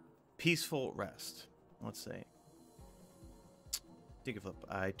 Peaceful Rest. Let's see. Sneaker Flip.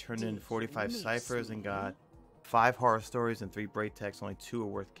 I turned in 45 ciphers and got 5 horror stories and 3 Braid Techs. Only 2 are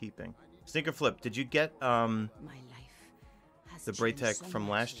worth keeping. Sneaker Flip, did you get the Braid Tech from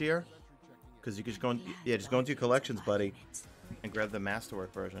last year? Because you could just go into your collections, buddy, and grab the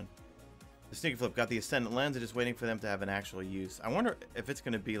Masterwork version. The Sneaker Flip got the Ascendant Lens and just waiting for them to have an actual use. I wonder if it's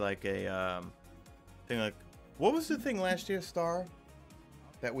going to be like a thing like... What was the thing last year, Star,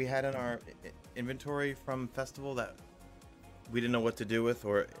 that we had in our inventory from Festival that we didn't know what to do with?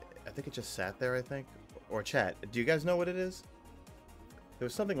 Or I think it just sat there, I think. Or chat. Do you guys know what it is? There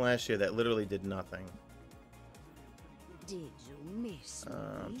was something last year that literally did nothing. Did you miss me?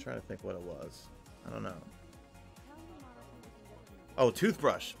 I'm trying to think what it was. I don't know. Oh,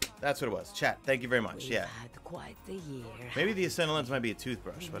 toothbrush. That's what it was. Chat, thank you very much. Yeah. Had quite the year. Maybe the Ascendant Lens might be a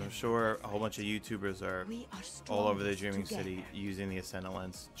toothbrush, but I'm sure a whole bunch of YouTubers are all over the Dreaming City using the Ascendant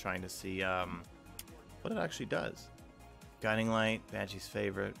Lens, trying to see what it actually does. Guiding Light, Banshee's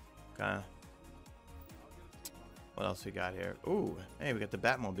favorite. Okay. What else we got here? Ooh, hey, we got the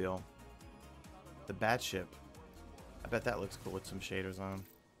Batmobile. The Batship. I bet that looks cool with some shaders on.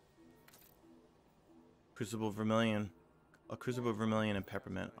 Crucible Vermilion. Crucible Vermilion and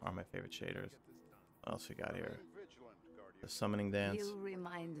Peppermint are my favorite shaders. What else we got here? The Summoning Dance. You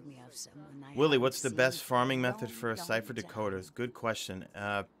remind me of someone I Willie, what's the best farming method for cipher decoders? Good question.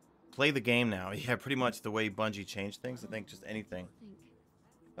 Play the game now. Yeah, pretty much the way Bungie changed things. I think just anything.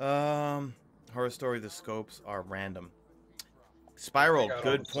 Horror Story, the scopes are random. Spiral,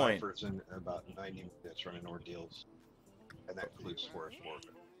 good point. In about 90 minutes running ordeals, and that includes Forest,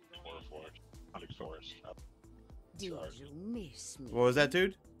 100 Forest. Did you miss me? What was that,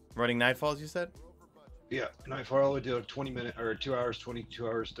 dude? Running Nightfalls, you said? Yeah, Nightfall would do a 20 minute or 2 hours, 22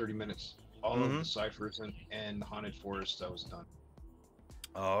 hours, 30 minutes. All of the ciphers and the Haunted Forest that was done.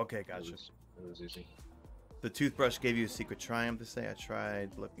 Oh, okay, gotcha. It was easy. The toothbrush gave you a secret triumph to say. I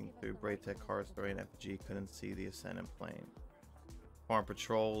tried looking through Braytech Horror Story and FG, couldn't see the Ascendant Plane. Farm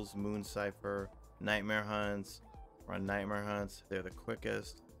patrols, Moon Cipher, Nightmare Hunts. Run Nightmare Hunts. They're the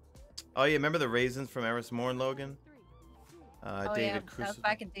quickest. Oh yeah, remember the raisins from Eris Moore and Logan? Oh David yeah, that was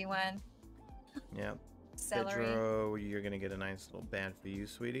back in D1. Yeah. Celery. Pedro, you're gonna get a nice little band for you,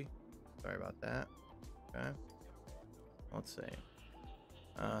 sweetie. Sorry about that. Okay. Let's see.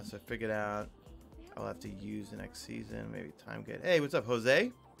 So I figured out I'll have to use the next season. Maybe time get. Hey, what's up,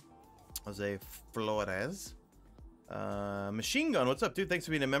 Jose? Jose Flores. Machine Gun, what's up, dude? Thanks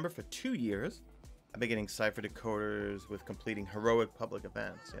for being a member for 2 years. I've been getting cipher decoders with completing heroic public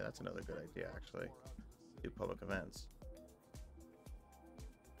events. Yeah, that's another good idea, actually. Do public events.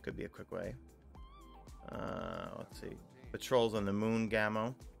 Could be a quick way. Let's see. Patrols on the Moon,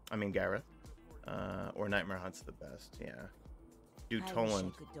 Gareth. Or Nightmare Hunt's the best, yeah. Do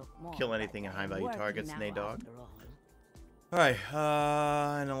Toland. Kill anything in high value targets, nay dog. Alright,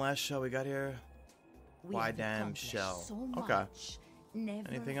 and the last shell we got here. Why damn shell. Okay.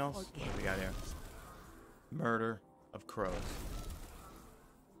 Anything else? What do we got here? Murder of crows.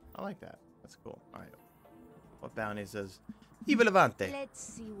 I like that. That's cool. Alright. What bounty says? Viva Levante. Let's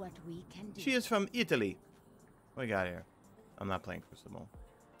see what we can do. She is from Italy. What we got here? I'm not playing Crucible.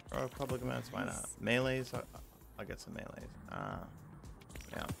 Or public events, why not? Melees? I'll get some melees.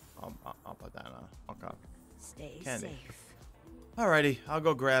 Yeah, I'll put that on. Okay. Stay Candy. safe. Alrighty, I'll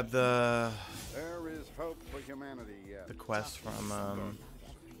go grab the There is hope for humanity yet. quest from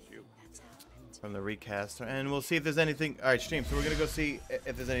the recaster, and we'll see if there's anything. All right, stream. So we're gonna go see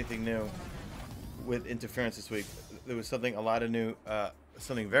if there's anything new with interference this week. There was something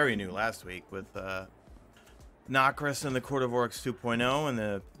something very new last week with Nocris and the Court of Oryx 2.0 and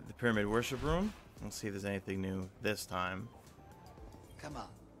the Pyramid Worship Room. We'll see if there's anything new this time. Come on.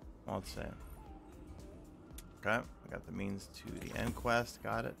 Let's see. Okay, I got the means to the end quest.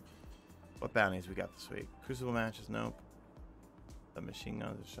 Got it. What bounties we got this week? Crucible matches? Nope. The machine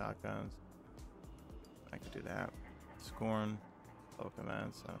guns, the shotguns. I could do that. Scorn. Public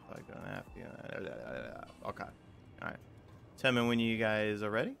events. I don't feel like doing that. Yeah. Okay. All right. Tell me when you guys are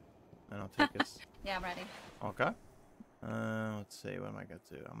ready, and I'll take this. Yeah, I'm ready. Okay. Let's see. What am I gonna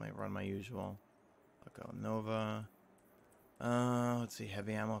do? I might run my usual. I'll go Nova. Let's see.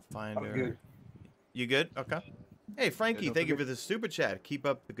 Heavy ammo finder. I'm good. You good? Okay. Hey, Frankie, don't thank you forget- for the super chat. Keep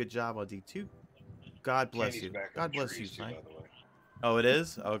up the good job on D2. God bless Candy's you. back on God the bless you, trees, too, Frank. by the way. Oh, it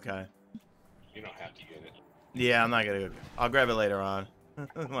is? Okay. You don't have to get it. Yeah, I'm not gonna go. I'll grab it later on.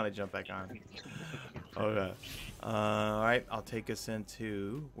 I want to jump back on. Okay. All right. I'll take us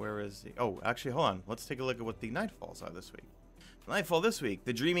into where is the? Oh, actually, hold on. Let's take a look at what the nightfalls are this week. Nightfall this week: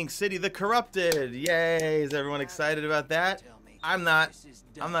 the Dreaming City, the Corrupted. Yay! Is everyone excited about that? I'm not.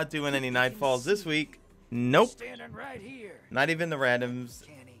 I'm not doing any nightfalls this week. Nope. Standing right here. Not even the randoms.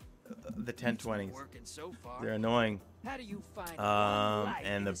 Kenny, The 1020s. working so far. They're annoying. How do you find one light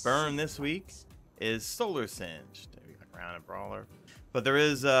And in the a burn sea this of week bugs? is Solar Singed. Maybe around a brawler. But there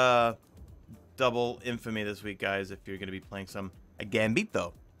is double infamy this week, guys, if you're going to be playing a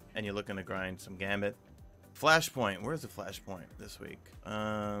Gambito and you're looking to grind some Gambit. Flashpoint. Where's the Flashpoint this week?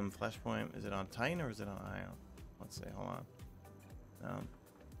 Flashpoint, is it on Titan or is it on Ion? Let's see. Hold on.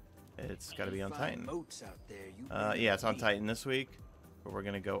 It's got to be on Find Titan. moats out there, you better Yeah, it's on believe. Titan this week. But we're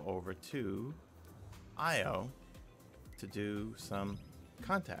going to go over to IO to do some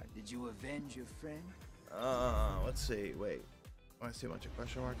contact. Did you avenge your friend? Let's see. Wait. Oh, I see a bunch of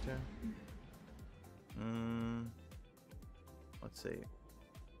question marks there. Let's see.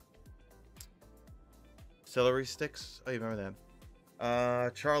 Celery sticks. Oh, you remember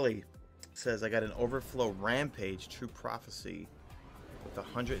that? Charlie says I got an overflow rampage, true prophecy, with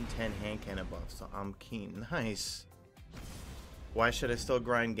 110 hand cannon buffs. So I'm keen. Nice. Why should I still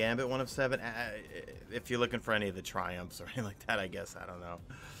grind Gambit 1 of 7? If you're looking for any of the triumphs or anything like that, I guess. I don't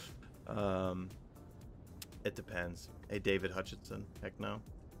know. It depends. Hey, David Hutchinson. Heck no.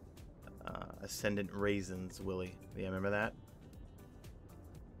 Ascendant Raisins, Willie. Yeah, remember that?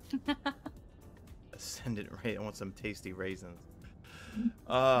 Ascendant Raisins. I want some tasty raisins.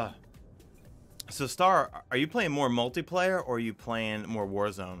 So, Star, are you playing more multiplayer or are you playing more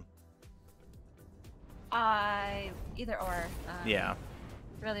Warzone? Either or. Yeah. It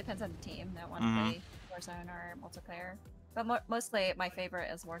really depends on the team that want to Mhm. play Warzone or multiplayer. But mostly my favorite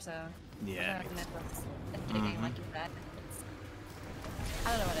is Warzone. Yeah. It's Mhm. like you said. I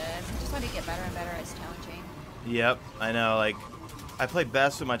don't know what it is. I just want to get better and better. It's challenging. Yep, I know. Like, I play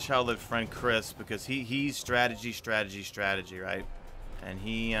best with my childhood friend Chris because he's strategy, right? And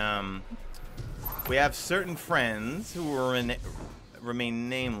we have certain friends who were in remain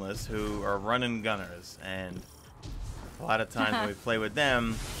nameless who are running gunners, and a lot of times when we play with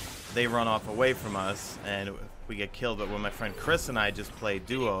them, they run off away from us and we get killed. But when my friend Chris and I just play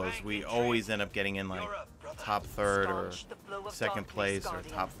duos, we always end up getting in like top third or second place or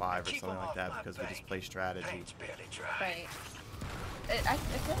top 5 or something like that because we just play strategy. Right. I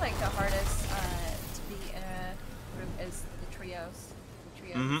feel like the hardest to be in a group is the trios. The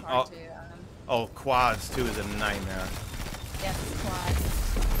trios is hard to. Oh, quads too is a nightmare. Yes, quads.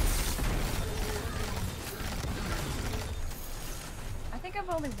 I think I've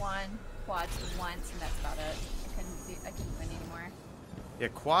only won quads once, and that's about it. I couldn't win anymore. Yeah,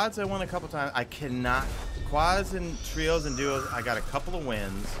 quads I won a couple times. I cannot. Quads and trios and duos, I got a couple of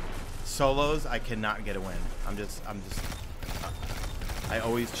wins. Solos, I cannot get a win. I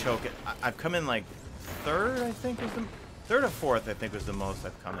always choke it. I've come in like third, I think was the third or fourth. I think was the most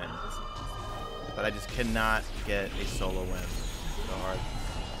I've come in. But I just cannot get a solo win. So hard.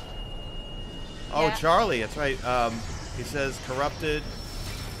 Oh, Yeah. Charlie, that's right. He says corrupted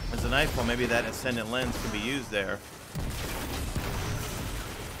as a knife. Well, maybe that ascendant lens can be used there.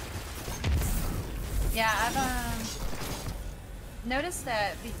 Yeah, I've noticed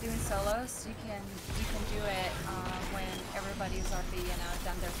that doing solos, you can do it when everybody's already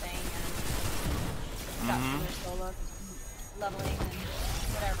done their thing and got through their solo leveling and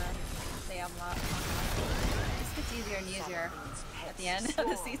whatever they have a lot. It just gets easier and easier at the end of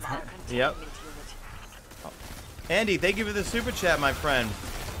the season. Yep. Oh. Andy, thank you for the super chat, my friend.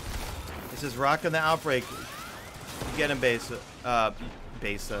 This is rocking the outbreak. You get him, Besa.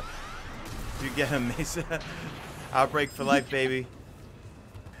 Besa. You get him, Mesa. Outbreak for life, baby.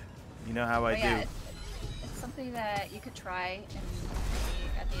 You know how I do. It's something that you could try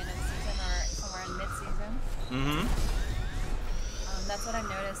at the end of the season or somewhere in mid-season. Mm-hmm. That's what I've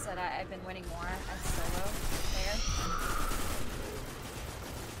noticed, that I've been winning more as solo player.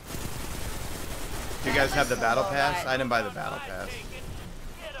 Do you guys have the battle pass? I didn't buy the battle pass.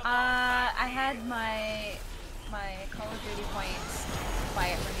 I had my Call of Duty points buy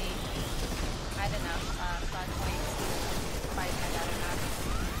it for me. I had enough 5 points to buy my battle pass.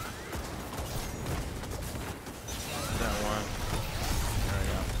 That one. There we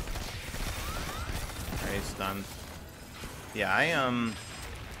go. He's stunned. Yeah, I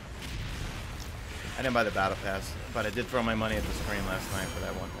didn't buy the battle pass, but I did throw my money at the screen last night for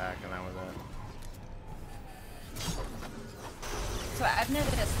that one pack, and that was it. So I've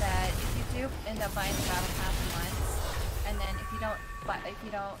noticed that if you do end up buying the battle pass once, and then if you don't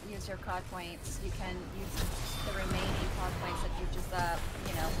use your COD points, you can use the remaining COD points that you just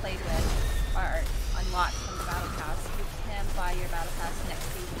played with or unlocked from the battle pass. You can buy your battle pass next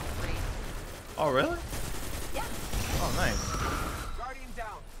season for free. Oh, really? Yeah. Oh, nice.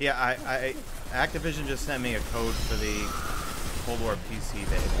 Yeah, Activision just sent me a code for the Cold War PC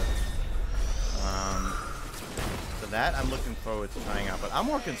beta. So that I'm looking forward to trying out. But I'm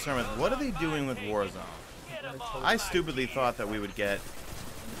more concerned with what are they doing with Warzone? I stupidly thought that we would get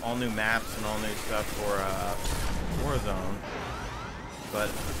all new maps and all new stuff for Warzone.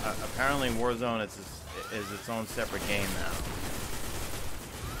 But apparently Warzone is its own separate game now.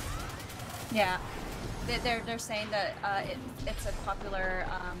 Yeah. They're saying that it's a popular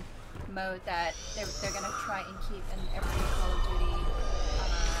mode that they're gonna try and keep in every Call of Duty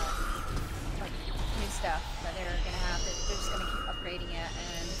like new stuff that they're gonna have. They're just gonna keep upgrading it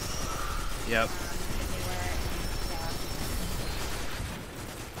and Yep. newer. Yeah.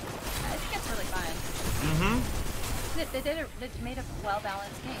 I think it's really fun. Mm-hmm. They made a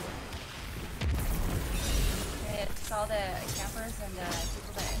well-balanced game. It's all the campers and the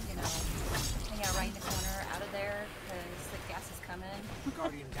people that hang out right in the corner out of there because the gas is coming.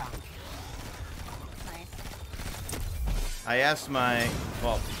 Guardian down. Nice. I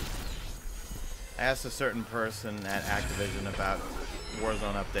asked a certain person at Activision about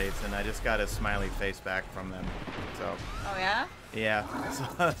Warzone updates, and I just got a smiley face back from them. So. Oh yeah? Yeah.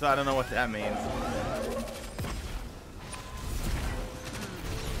 So I don't know what that means.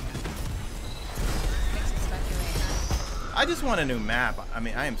 Makes you speculate, huh? I just want a new map. I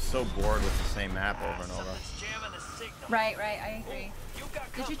mean, I am so bored with the same map over and over. Right, I agree.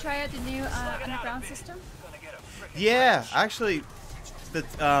 Did you try out the new underground system? Yeah, actually, the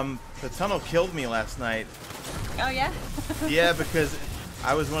tunnel killed me last night. Oh yeah? Yeah, because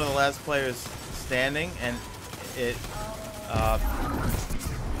I was one of the last players standing, and it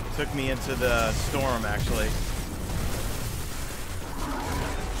took me into the storm, actually.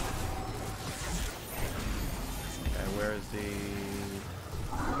 Okay, where is the...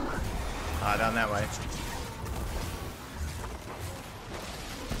 down that way.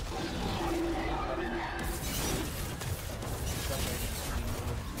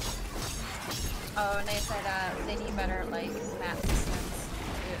 Oh, and they said they need better like map systems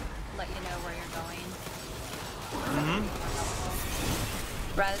to let you know where you're going. Mm-hmm.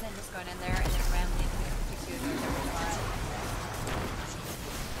 Rather than just going in there and then randomly picks you to a different spot.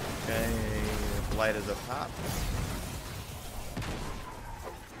 Okay, light is up top.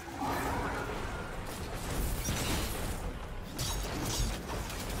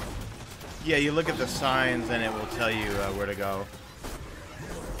 Yeah, you look at the signs and it will tell you where to go.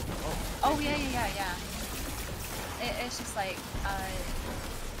 Oh yeah. It's just like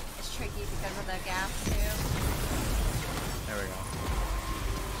it's tricky because of the gas too. There we go.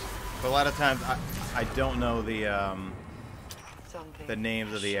 But a lot of times I don't know the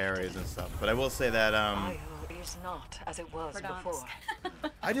names of the areas and stuff. But I will say that is not as it was For dogs. before.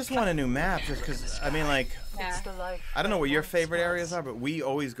 I just want a new map just because I mean like Yeah. It's the life I don't know that what your once favorite was. areas are, but we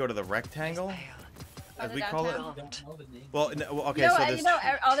always go to the rectangle, Pale. as the we call it. downtown? Don't. Well, okay, You know, so you this. know,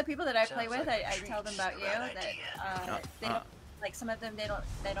 all the people that I play Sounds with, like I tell them about you. bad That idea. they don't like some of them. They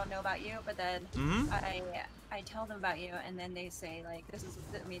don't know about you, but then Mhm. I tell them about you, and then they say like, this is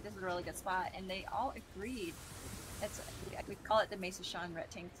a really good spot, and they all agreed. We call it the Mesa Sean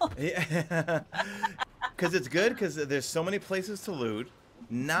rectangle. Yeah, because it's good because there's so many places to loot.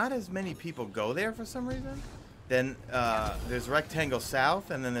 Not as many people go there for some reason. Then there's Rectangle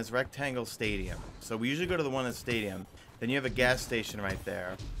South, and then there's Rectangle Stadium. So we usually go to the one at Stadium. Then you have a gas station right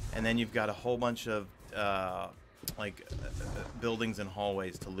there, and then you've got a whole bunch of buildings and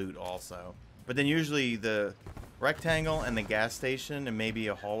hallways to loot also. But then usually the Rectangle and the gas station and maybe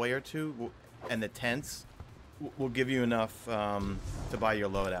a hallway or two and the tents will give you enough to buy your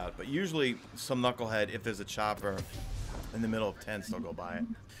loadout. But usually some knucklehead, if there's a chopper in the middle of tents, they'll go buy it.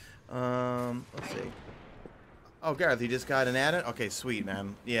 Let's see. Oh, Gareth, you just got an add-in? Okay, sweet,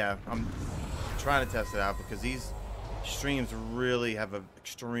 man. Yeah, I'm trying to test it out because these streams really have an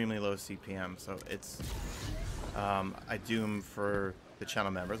extremely low CPM. So it's, I do them for the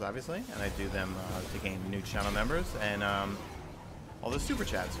channel members, obviously, and I do them to gain new channel members, and all the super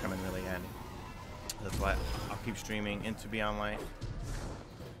chats come in really handy. That's why I'll keep streaming into Beyond Light,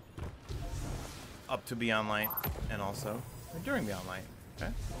 up to Beyond Light, and also during Beyond Light.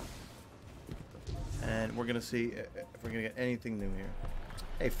 Okay. And we're gonna see if we're gonna get anything new here.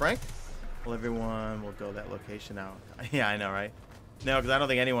 Hey, Frank. Well, everyone will go that location out. Yeah, I know, right? No, because I don't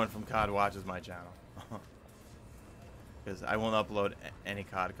think anyone from COD watches my channel. Because I won't upload any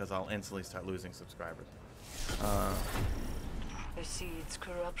COD because I'll instantly start losing subscribers. The seed's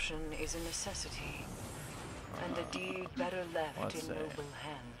corruption is a necessity, and the deed better left let's in see. noble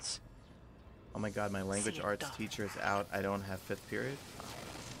hands. Oh my god, my language See it arts done. teacher is out. I don't have 5th period.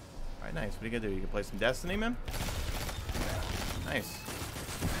 Alright, nice. What are you gonna do? You can play some Destiny, man? Nice.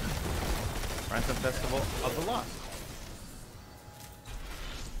 Ransom Festival of the Lost.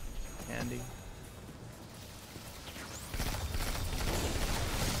 Candy.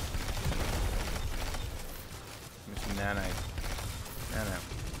 Nanite. Nano.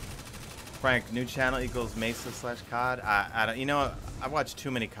 Frank, new channel equals Mesa / COD. I don't. You know, I watch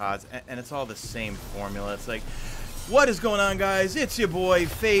too many CODs, and it's all the same formula. It's like, what is going on, guys? It's your boy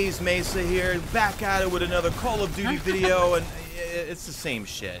FaZe Mesa here, back at it with another Call of Duty video, and it's the same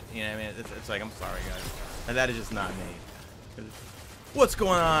shit. You know what I mean? It's like, I'm sorry, guys, and that is just not me. What's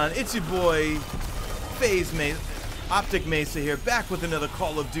going on? It's your boy FaZe Mesa, Optic Mesa here, back with another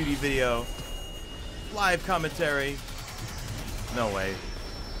Call of Duty video. Live commentary. No way.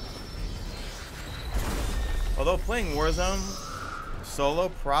 Although playing Warzone solo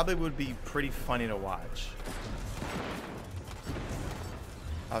probably would be pretty funny to watch.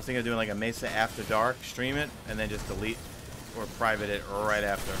 I was thinking of doing like a Mesa After Dark, stream it, and then just delete or private it right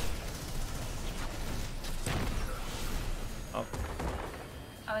after. Oh.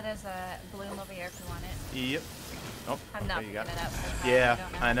 Oh, there's a bloom over here if you want it. Yep. Oh, I'm not there you picking go. it up. So Yeah,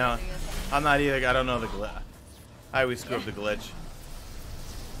 don't I know. how to use it. I'm not either. I don't know the glitch. I always screw up the glitch.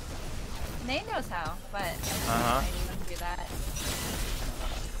 Nate knows how, but Uh-huh. I need him to do that.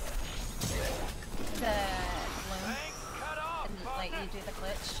 The bloom, and like you do the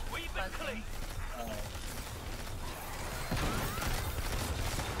glitch. Bug thing.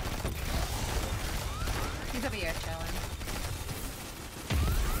 He's over here chilling.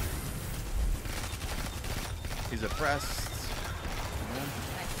 He's oppressed.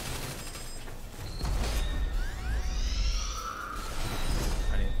 Nice.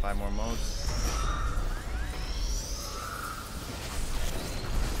 I need 5 more modes.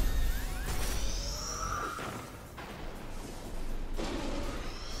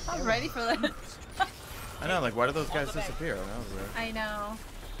 I'm ready for this. I know, like, why did those guys disappear? That was weird. I know.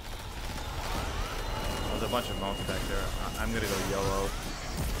 There's a bunch of modes back there. I'm gonna go YOLO.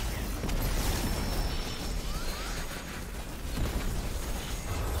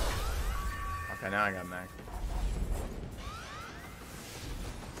 Okay, now I got Mac.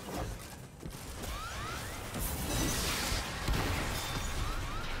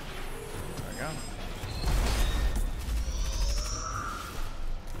 There we go.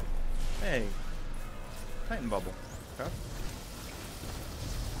 Hey, Titan bubble. Okay.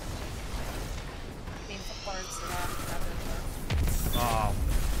 Being supports that. Oh,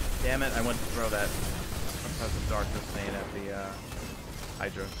 damn it! I went to throw that because of darkness thing at the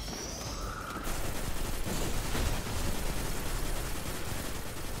Hydra.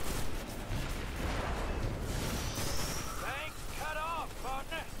 Bank cut off,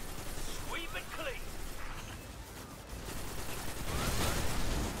 partner. Sweep it clean.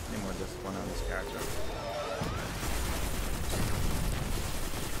 Need more discipline on this character.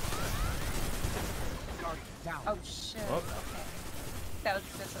 Oh shit. Oh. Okay. That was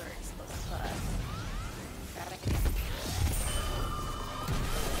just where it's supposed to put us. Got it.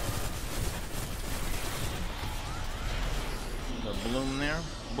 The bloom there.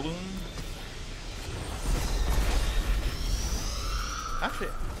 Bloom. Actually,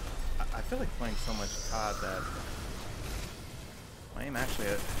 I feel like playing so much COD that I am actually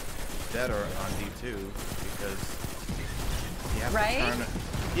better on D2 because you have Right? to turn it.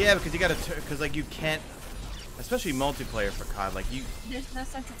 Yeah, because you gotta because like you can't, especially multiplayer for COD. Like you, There's no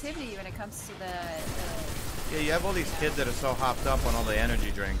sensitivity when it comes to the yeah, you have all these kids that are so hopped up on all the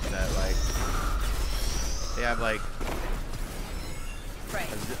energy drinks that like they have like right.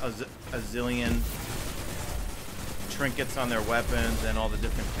 a zillion trinkets on their weapons and all the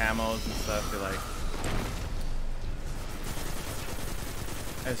different camos and stuff. You're like,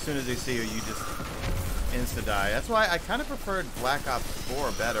 as soon as they see you, you just insta die. That's why I kind of preferred Black Ops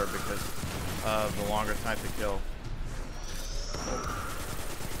 4 better because of the longer time to kill.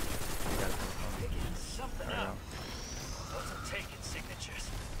 Something There we go. up. Wasn't taking signatures.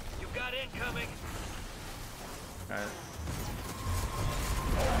 You got incoming. Alright.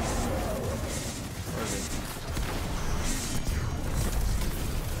 Where is he?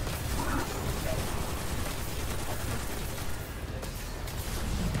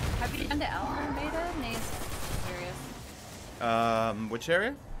 Have you done the alpha beta? Nate's curious. Which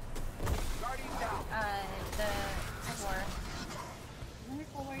area? The Cold War. Isn't it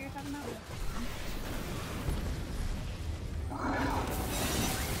Cold War you're talking about?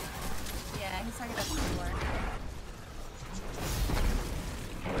 Yeah, he's talking about Cold War.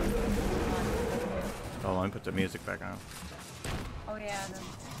 Oh, let me put the music back on. Oh yeah, the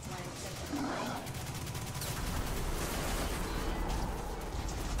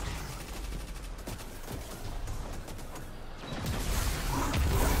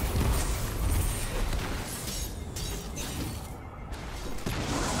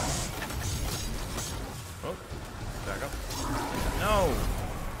Oh, back up. No!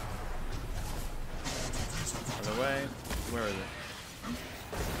 Other way. Where is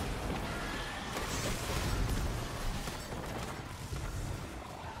it?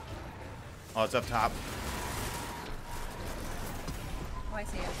 Oh, it's up top. Oh, I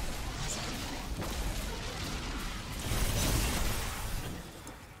see it.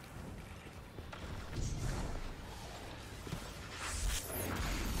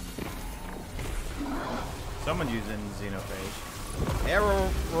 Someone's using Xenophage. Arrow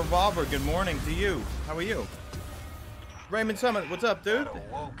Revolver, good morning to you. How are you? Raymond Summit, what's up, dude?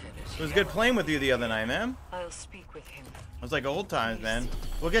 It was good playing with you the other night, man. I'll speak with him. It was like old times, man.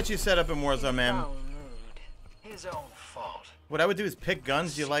 We'll get you set up in Warzone, man. Foul mood. His own fault. What I would do is pick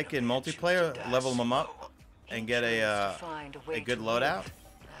guns you like in multiplayer, level them up, and get a good loadout.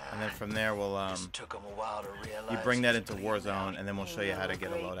 And then from there, we'll Took him a while to realize you bring that into Warzone, and then we'll show you how to get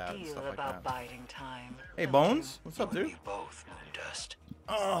a Great loadout and deal stuff like about that. biding time. Hey, Bones, what's up, dude? We both Moondust.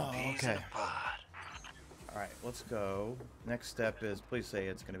 Oh, Peas okay. in a pod. All right, let's go. Next step is, please say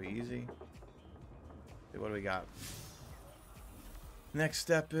it's gonna be easy. Okay, what do we got? Next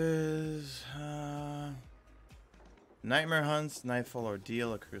step is Nightmare Hunts, Nightfall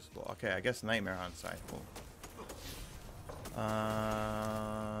Ordeal, or Crucible. Okay, I guess Nightmare Hunts. Alright, cool.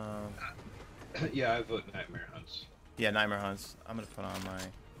 Yeah, I vote Nightmare Hunts. Yeah, Nightmare Hunts. I'm gonna put on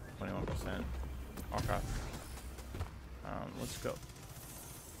my 21%. Okay. Let's go.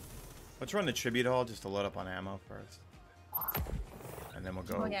 Let's run the Tribute Hall just to load up on ammo first. And then we'll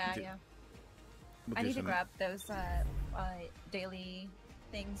go. Oh yeah, yeah. We'll I do need to some- grab those daily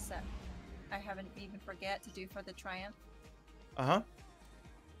things that I haven't even forget to do for the Triumph. Uh-huh.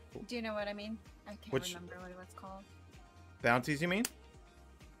 Do you know what I mean? I can't Which- remember what it was called. Bounties, you mean?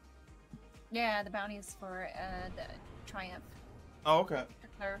 Yeah, the bounties for the Triumph. Oh, okay.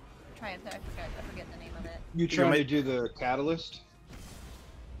 Or Triumph, I forget the name of it. You You trying may- to do the Catalyst?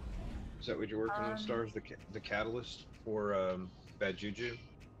 Is that what you're working on, Stars? The catalyst for bad juju?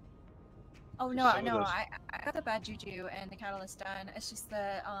 Oh Some no, of no, those- I got the bad juju and the catalyst done. It's just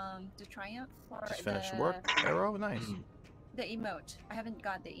the triumph for Just finished work. Arrow, nice. the emote. I haven't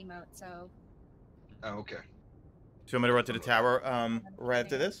got the emote, so Oh, okay. So I'm gonna run to the tower right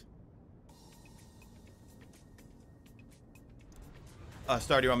after this.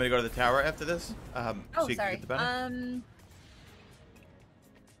 Star, do you want me to go to the tower after this? oh so you sorry. Can get the bounty?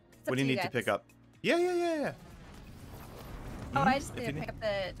 It's up What do you need to guys. pick up? Yeah. Oh, Mhm. I just If need you to pick up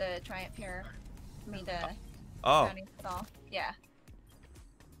the triumph here. I mean the Oh, bounty, that's all. Yeah.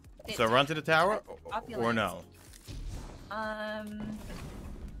 so run to the tower or opulence. no?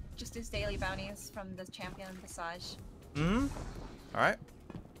 Just his daily bounties from the champion massage. Mm-hmm. All right.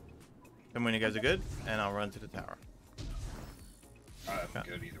 Then when you guys are good, and I'll run to the tower. I'm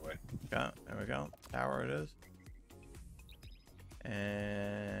good either way. There we go. Tower it is.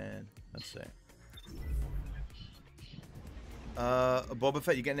 And let's see. Boba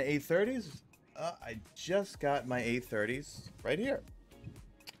Fett, you getting the A30s? I just got my A30s right here.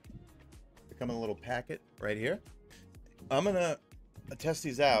 They come in a little packet right here. I'm gonna test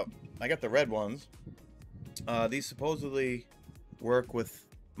these out. I got the red ones. These supposedly work with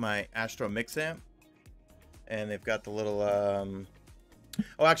my Astro Mix amp, and they've got the little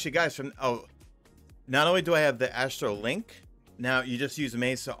oh, actually, guys, not only do I have the Astro Link, now you just use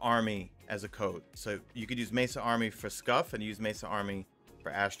Mesa Army as a code. So you could use Mesa Army for Scuff and use Mesa Army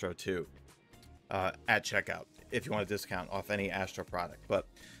for Astro too at checkout if you want a discount off any Astro product. But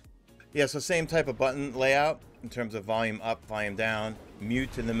yeah, so same type of button layout in terms of volume up, volume down,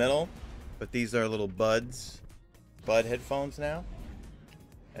 mute in the middle. But these are little Bud headphones now.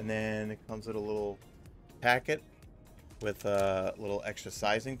 And then it comes with a little packet with little extra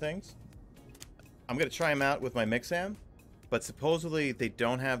sizing things. I'm gonna try them out with my Mix-Am, but supposedly they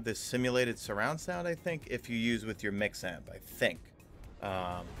don't have this simulated surround sound, I think, if you use with your Mix-Amp, I think.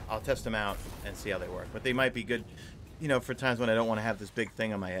 I'll test them out and see how they work, but they might be good, you know, for times when I don't want to have this big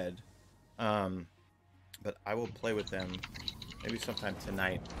thing on my head. But I will play with them maybe sometime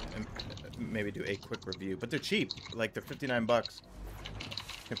tonight and maybe do a quick review. But they're cheap, like they're 59 bucks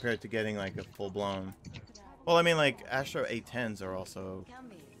compared to getting like a full-blown. Well, I mean, like Astro A10s are also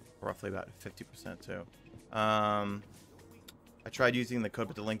roughly about 50% too. I tried using the code,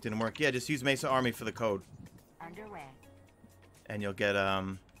 but the link didn't work. Yeah, just use Mesa Army for the code, Underway. and you'll get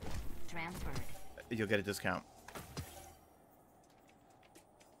Transferred. you'll get a discount.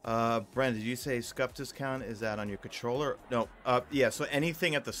 Brent, did you say Scuff discount? Is that on your controller? No. Yeah. So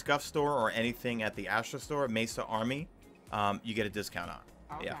anything at the Scuff store or anything at the Astro store, Mesa Army, you get a discount on.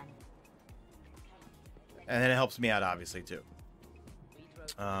 All Yeah. done. And then it helps me out, obviously, too.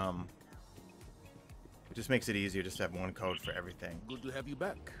 It just makes it easier just to have one code for everything. Good to have you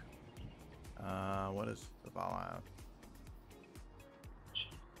back. What is the ball have?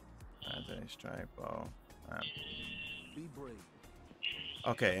 Anthony Strike Ball. Be brave.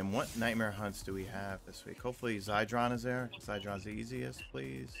 Okay, and what nightmare hunts do we have this week? Hopefully Zydron is there. Zydron's the easiest,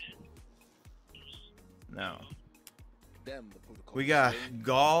 please. No. Damn the protocol. We got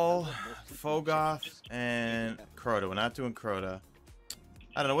Gaul, Fogoth, and Crota. We're not doing Crota.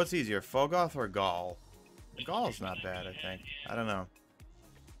 I don't know. What's easier, Fogoth or Gaul? Gaul's not bad, I think. I don't know.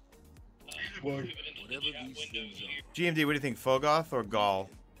 Whatever these things are. GMD, what do you think, Fogoth or Gaul?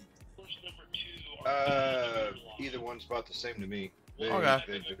 Either one's about the same to me. Okay.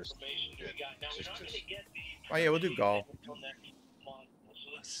 They just Oh yeah, we'll do Gaul.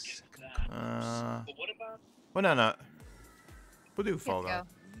 Well, no. We'll do Fogoth. go.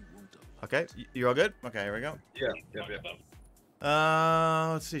 Okay, you all good? Okay, here we go. yeah.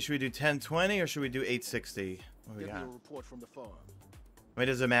 Let's see. Should we do 1020 or should we do 860? What do we Get got? me a report from the farm. Wait,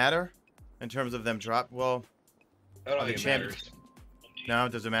 does it matter in terms of them drop? Well, I don't the think it champions. matters. No,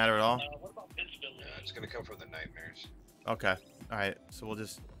 it doesn't matter at all. It's gonna come from the nightmares. Okay. All right. So we'll do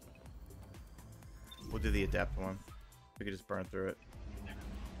the adept one. We could just burn through it.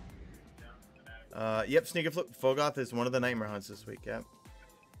 Yep. Sneaker flip. Fogoth is one of the nightmare hunts this week. Yep.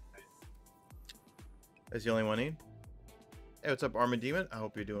 That's the only one need. Hey, what's up, Armor Demon? I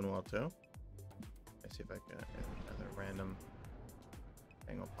hope you're doing well too. Let's see if I can another random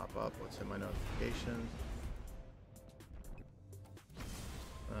thing will pop up. What's in my notifications?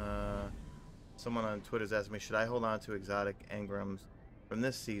 Someone on Twitter's asked me, should I hold on to exotic engrams from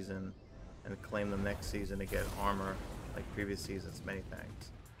this season and claim them next season to get armor like previous seasons? Many thanks.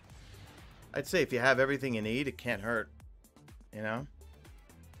 I'd say if you have everything you need, it can't hurt. You know?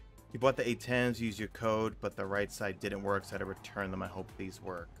 You bought the A10s, use your code, but the right side didn't work, so I had to return them. I hope these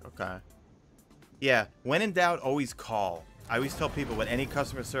work. Okay. Yeah, when in doubt, always call. I always tell people with any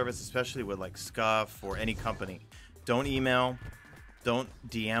customer service, especially with like Scuff or any company, don't email, don't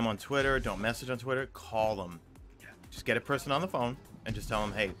DM on Twitter, don't message on Twitter, call them. Just get a person on the phone and just tell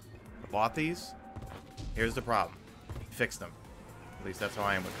them, hey, I bought these. Here's the problem. Fix them. At least that's how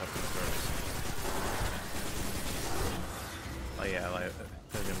I am with customer service. Oh yeah, like,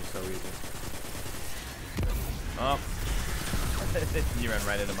 it's gonna be so easy. Oh. You ran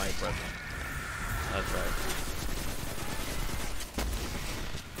right into my question. That's right.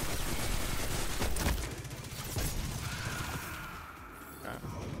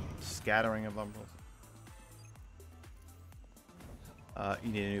 Scattering of umbras.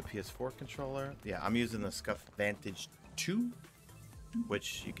 You need a new PS4 controller. Yeah, I'm using the Scuff Vantage 2,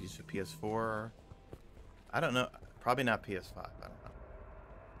 which you can use for PS4. I don't know. Probably not PS5. I don't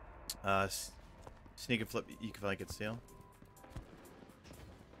know. Sneak and flip. You can flank it seal.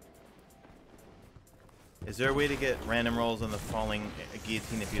 Is there a way to get random rolls on the falling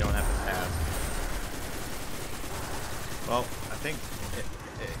guillotine if you don't have to pass? Well, I think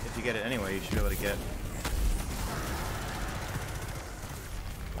if you get it anyway, you should be able to get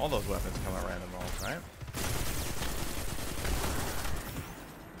all those weapons come at random rolls, right?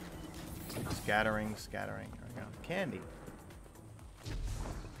 Scattering, scattering. There we go. Candy.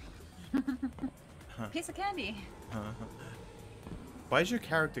 Piece of candy. Why is your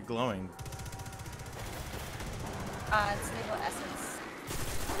character glowing? It's naval essence.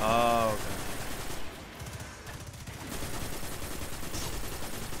 Oh, okay.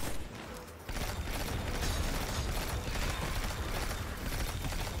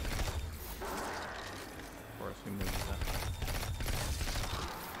 Of course, we moved that.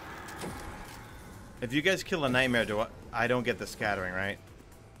 If you guys kill a nightmare, I don't get the scattering, right?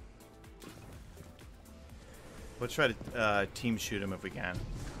 Let's try to team shoot him if we can.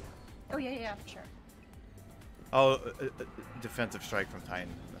 Oh yeah, for sure. Oh, defensive strike from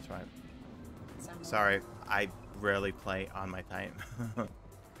Titan. That's right. Sorry, I rarely play on my Titan.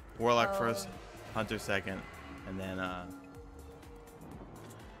 Warlock first, Hunter second, and then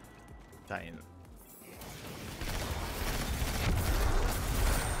Titan.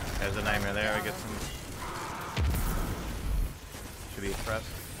 There's a nightmare there. I get some. Should be express.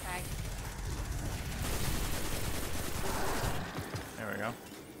 Okay. There we go.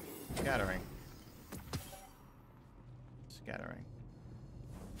 Scattering. Scattering.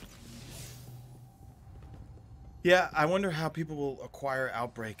 Yeah, I wonder how people will acquire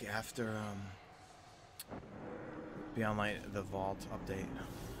Outbreak after Beyond Light, the Vault update.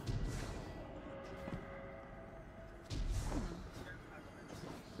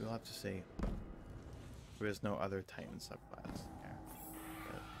 We'll have to see. There is no other Titan subclass.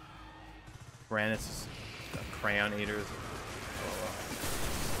 Brandis is Crayon Eaters.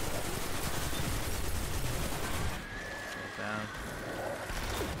 Down.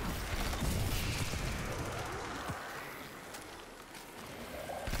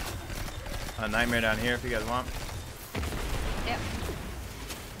 A nightmare down here if you guys want. Yep.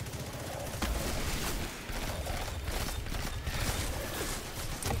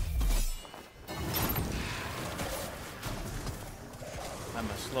 I'm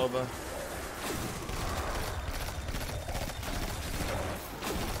a Slova.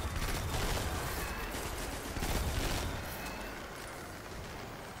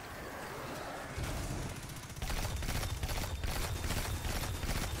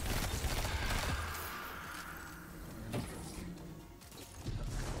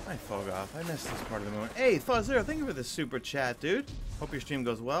 I missed this part of the moment. Hey, Fuzzer, thank you for the super chat, dude. Hope your stream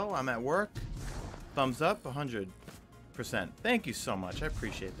goes well. I'm at work. Thumbs up, 100%. Thank you so much. I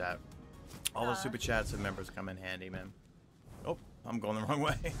appreciate that. All the super chats and members come in handy, man. Oh, I'm going the wrong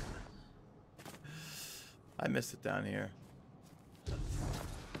way. I missed it down here.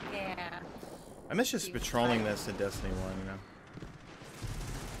 Yeah. I miss just patrolling this in Destiny 1, you know.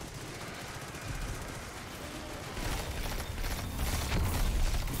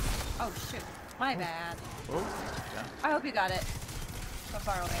 Oh shoot, my bad. Oh, yeah. I hope you got it. So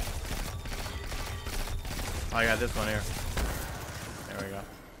far away. Oh, I got this one here. There we go.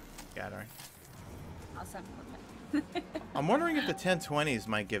 Gathering. Awesome. I'm wondering if the 1020s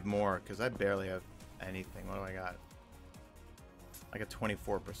might give more, because I barely have anything. What do I got? I got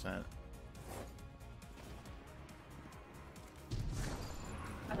 24%.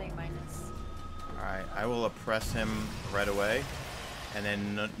 I think minus. Alright, I will oppress him right away, and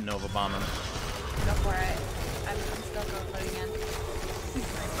then Nova Bomb him. Go for it. I'm still loading in.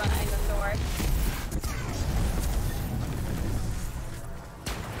 Right behind the door.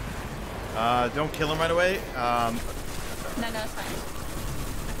 Don't kill him right away. No, it's fine.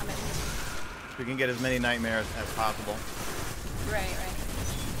 I'm coming. We can get as many nightmares as possible. Right, right.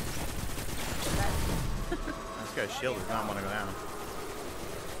 This guy's shield does not want to go down.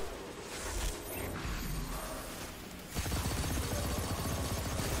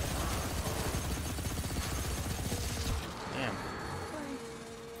 Damn.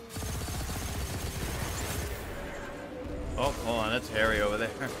 Oh, hold on, it's Harry over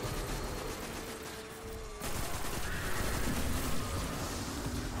there.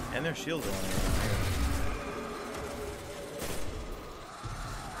 And their shields are on here.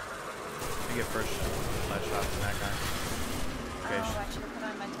 You get first flash shot from that guy. Okay. I'll actually put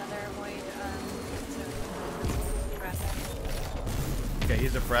on my tether, avoid Okay,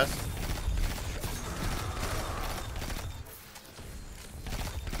 he's oppressed.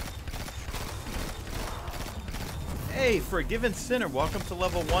 Hey, Forgiven Sinner, welcome to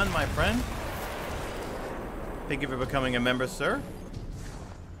level 1, my friend. Thank you for becoming a member, sir.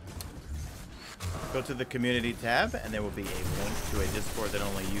 Go to the community tab, and there will be a link to a Discord that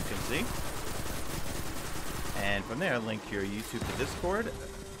only you can see. And from there, link your YouTube to Discord.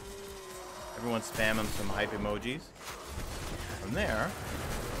 Everyone spam them some hype emojis. From there,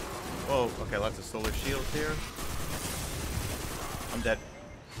 oh, okay, lots of solar shields here. I'm dead.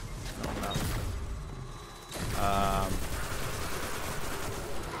 No, I'm not.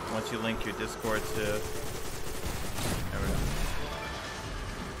 Once you link your Discord to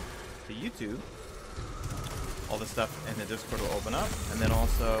YouTube, all the stuff in the Discord will open up, and then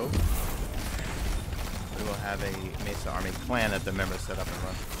also we will have a Mesa Army clan that the members set up and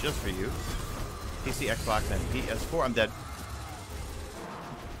run just for you. PC, Xbox, and PS4. I'm dead.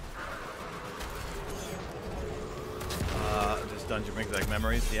 Just dungeon brings back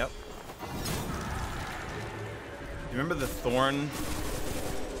memories. Yep. You remember the Thorn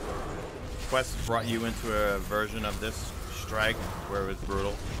quest brought you into a version of this strike where it was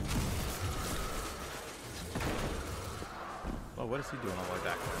brutal? Oh, what is he doing all the way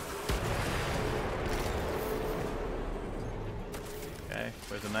back there? Okay,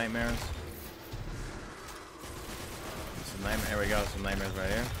 where's the nightmares? Some nightmare. Here we go. Some nightmares right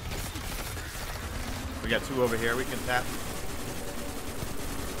here. We got 2 over here. We can tap.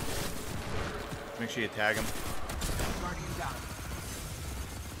 Make sure you tag him.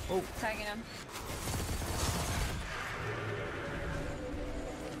 Oh, tagging him.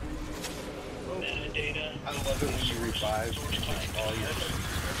 I love it when you revive all your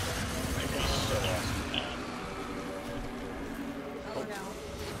so awesome. Oh no.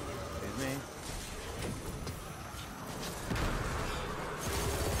 there's me.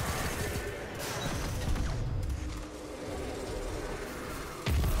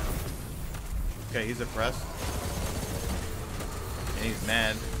 Okay, he's oppressed. And he's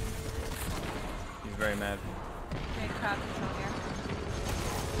mad. He's very mad. Okay, crowd control here.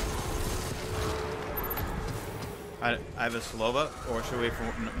 I have a Slova, or should we wait for...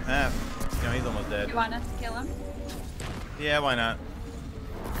 no, he's almost dead. You want us to kill him? Yeah, why not?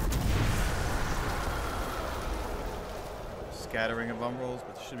 Scattering of umbrals,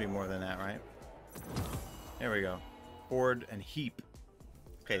 but there should be more than that, right? There we go. Hoard and heap.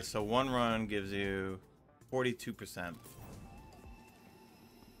 Okay, so 1 run gives you 42%.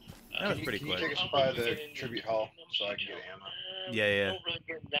 That was pretty quick. Can you take us by the tribute hall so I can get ammo? Yeah.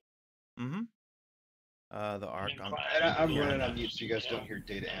 Mm-hmm. The arc on... I'm running on mute so you guys don't hear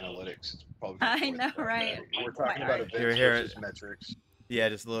data analytics. It's probably I know, right? We're talking about events Here. versus metrics. Yeah,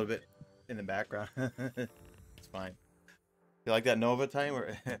 just a little bit in the background. It's fine. You like that Nova time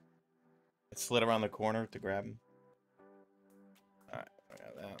where it slid around the corner to grab him? Alright, I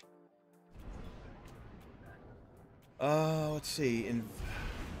got that. Let's see.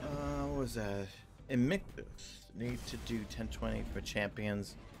 What was that? Invictus. Need to do 1020 for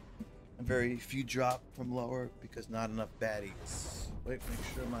champions. Very few drop from lower because not enough baddies. Wait, make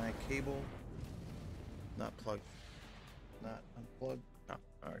sure my cable not plugged, not unplugged. Oh,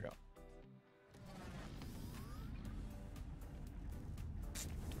 there we go.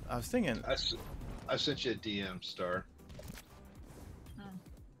 I was thinking. I sent you a DM, Star.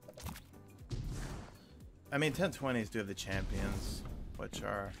 I mean, 1020s do have the champions, which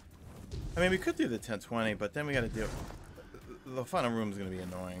are. I mean, we could do the 1020, but then we got to do. The final room is going to be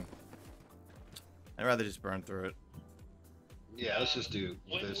annoying. I'd rather just burn through it. Yeah, let's just do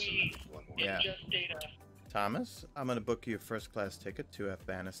this and then 1 more. Yeah. Thomas, I'm going to book you a first class ticket to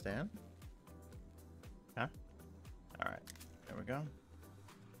Afghanistan. Huh? Alright, there we go.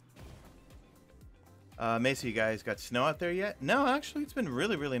 Mesa, you guys got snow out there yet? No, actually, it's been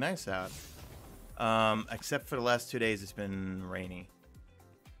really, really nice out. Except for the last 2 days, it's been rainy.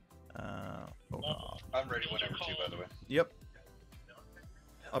 I'm ready whenever too, by the way. Yep.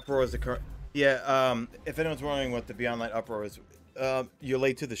 Uproar is the current. Yeah, if anyone's wondering what the Beyond Light Uproar is, you're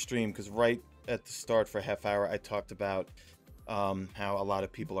late to the stream because right at the start for a half hour, I talked about how a lot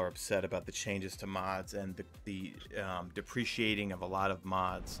of people are upset about the changes to mods and the depreciating of a lot of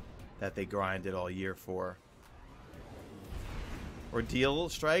mods that they grinded all year for. Ordeal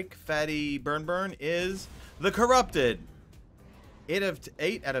Strike Fatty Burn is the Corrupted. 8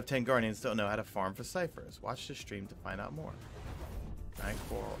 out of 10 Guardians don't know how to farm for ciphers. Watch the stream to find out more.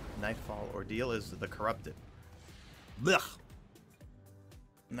 Nightfall Ordeal is the Corrupted. Blech.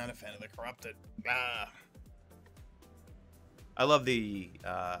 I'm not a fan of the Corrupted. Ah. I love the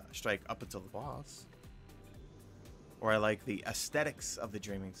strike up until the boss. Or I like the aesthetics of the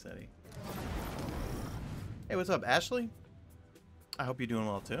Dreaming City. Hey, what's up, Ashley? I hope you're doing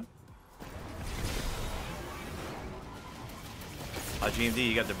well too. GMD,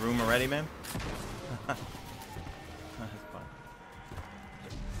 you got the broom already, man? That's fun.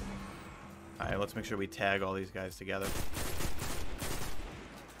 Alright, let's make sure we tag all these guys together.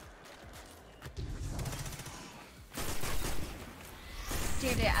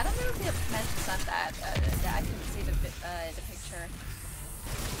 JD, I don't know if the message on that. I couldn't see the picture.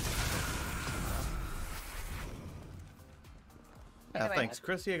 Yeah, Anyway. thanks,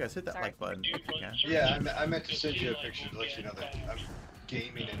 Chris. Yeah, guys, hit that Sorry. like button if you can. Yeah, I meant to send you a picture to let you know that I'm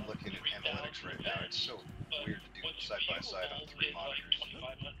gaming and looking at analytics right now. It's so weird to do it side by side on 3 monitors.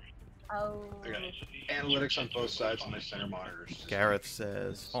 Oh. I got analytics on both sides on my center monitors. Gareth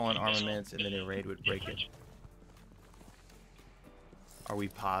says fallen armaments and then a raid would break it. Are we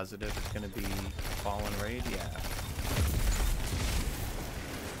positive it's going to be fallen raid? Yeah.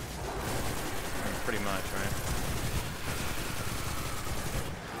 I mean, pretty much, right?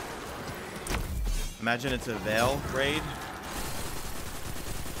 Imagine it's a Veil raid.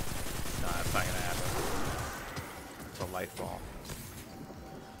 No, that's not going to happen. It's a Lightfall.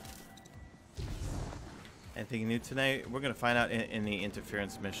 Anything new tonight? We're going to find out in the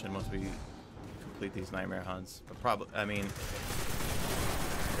interference mission once we complete these nightmare hunts. But probably, I mean,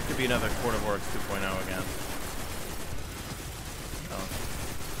 it could be another Court of Works 2.0 again. Oh.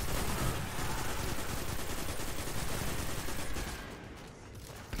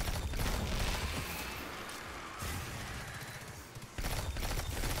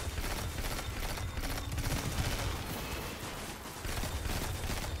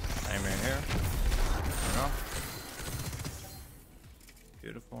 Nightmare here. Turn off.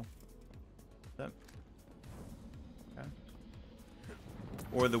 Beautiful. That. Okay.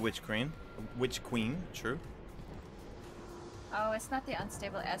 Or the Witch Queen. Witch Queen, true. Oh, it's not the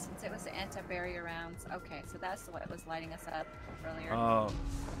unstable essence. It was the anti-barrier rounds. Okay, so that's what was lighting us up earlier. Oh.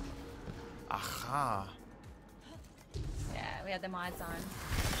 Aha. Yeah, we had the mods on.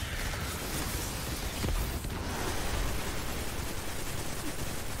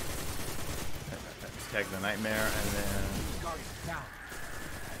 Let's tag the nightmare and then.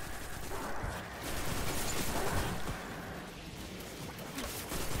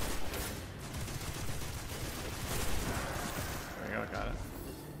 There we go, got it.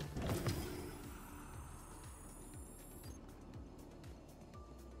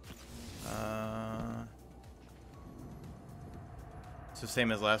 So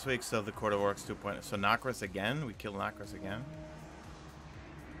same as last week, so the Court of Works 2.0. So Nokris again? We kill Nokris again?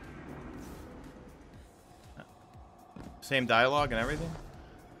 Same dialogue and everything?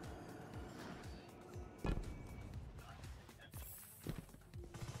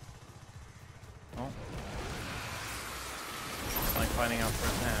 Oh. I like finding out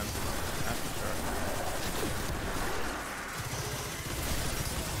firsthand. That's for sure.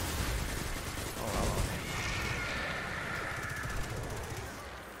 Oh, hello.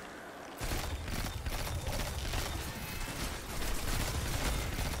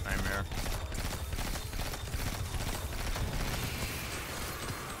 Nightmare.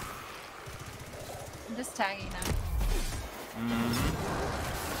 I'm just tagging them. Mm-hmm.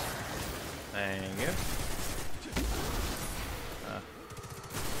 Thank you.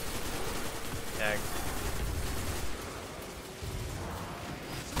 Tag.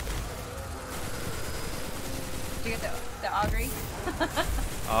 Did you get the augury?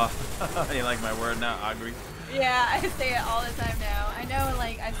 You like my word now, Augury? Yeah, I say it all the time now. I know,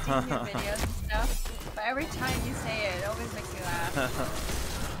 like, I've seen your videos and stuff, but every time you say it, it always makes me laugh.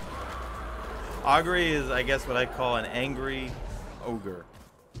 Augury is, I guess, what I call an angry ogre.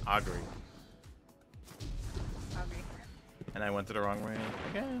 Augury. Augury. And I went to the wrong way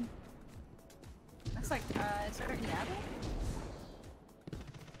again. Looks like, is there a gavel?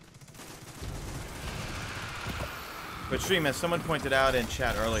 But Stream, as someone pointed out in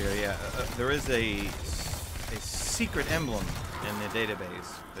chat earlier, yeah, there is a secret emblem in the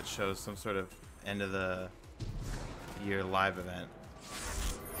database that shows some sort of end of the year live event.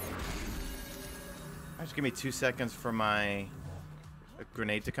 Just give me 2 seconds for my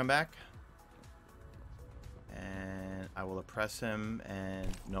grenade to come back. And I will oppress him and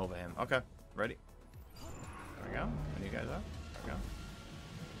Nova him. Okay, ready? There we go. When you guys up? There we go.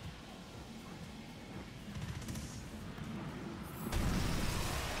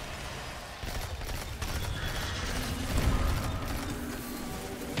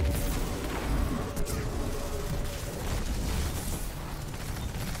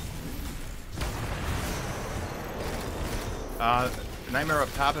 Nightmare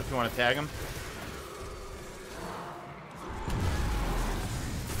up top if you want to tag him.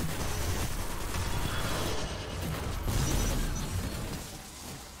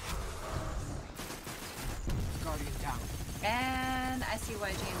 Guardian down. And I see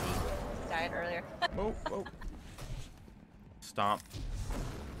why GMD died earlier. Oh, oh. Stomp.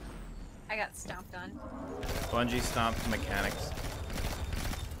 I got stomped on. Bungie stomped mechanics.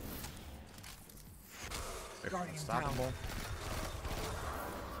 They're Guardian unstoppable.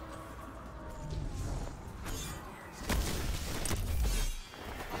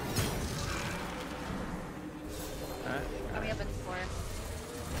 Are we up in 4?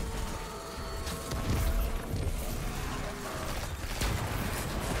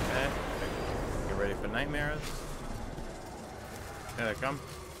 Okay. Get ready for nightmares. Here they come.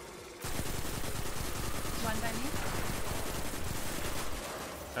 One by me.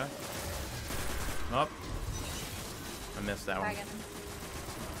 Okay. Up. I missed that one. Wagon.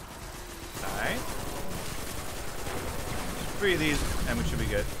 Alright. 3 of these, and we should be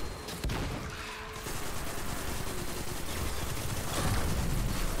good.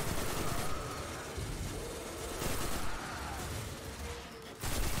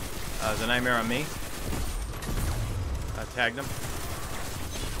 The nightmare on me. I tagged him.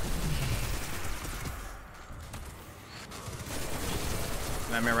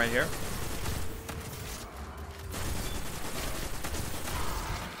 Nightmare right here.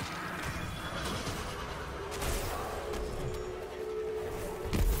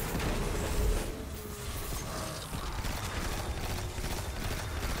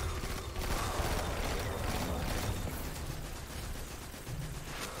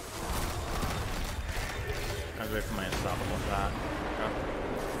 I was waiting for my unstoppable shot. Okay.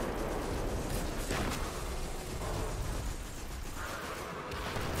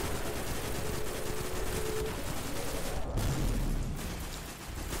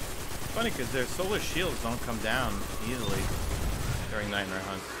 Funny because their solar shields don't come down easily during nightmare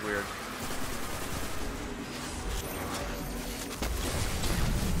hunts. It's weird.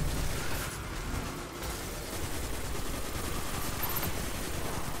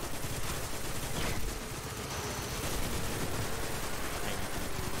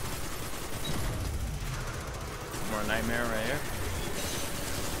 More nightmare right here.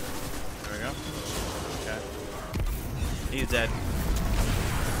 There we go. Okay. He's dead.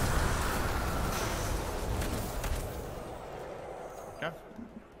 Okay.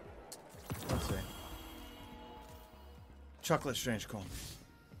 Let's see. Chocolate strange cone.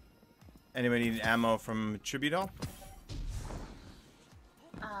 Anybody need ammo from tribute all?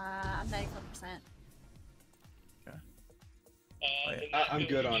 I'm 94%. Okay. Oh, yeah. I'm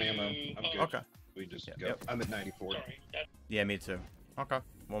good on ammo. I'm good. Okay. We just Yep, go. yep. I'm at 94. Yeah, me too. Okay.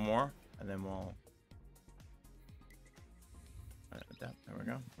 One more, and then we'll. There we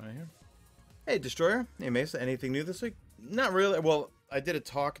go. Right here. Hey, Destroyer. Hey, Mesa. Anything new this week? Not really. Well, I did a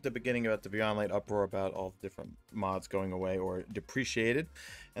talk at the beginning about the Beyond Light Uproar about all the different mods going away or depreciated,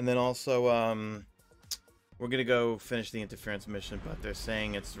 and then also we're gonna go finish the interference mission. But they're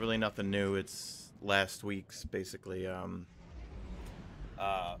saying it's really nothing new. It's last week's basically.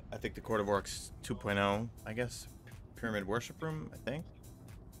 I think the Court of Orcs 2.0, I guess. Pyramid Worship Room, I think.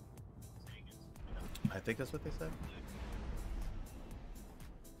 I think that's what they said.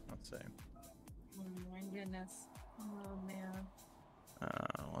 Let's see. Oh my goodness. Oh man.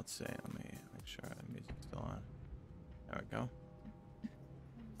 Let's see. Let me make sure the music's still on. There we go.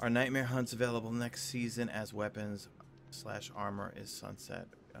 Are nightmare hunts available next season as weapons / armor is sunset?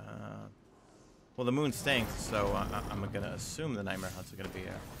 Well, the moon stinks, so I'm gonna assume the nightmare hunts are gonna be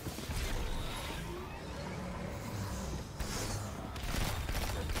here.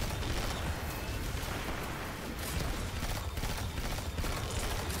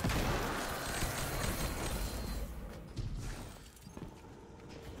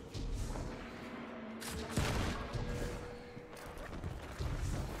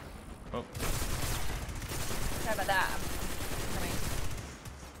 Oh. Sorry about that. I'm coming.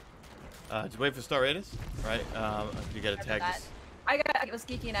 Just wait for Star Raiders, right? You gotta Sorry tag about this. that. I was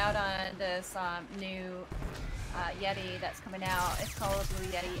geeking out on this new Yeti that's coming out. It's called Blue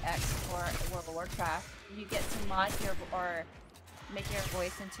Yeti X for World of Warcraft. You get to mod your or make your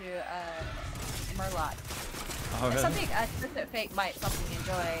voice into a Murloc. Oh, really? It's something Twisted Fate might something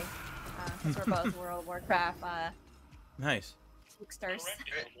enjoy because we're both World of Warcraft Nice. booksters.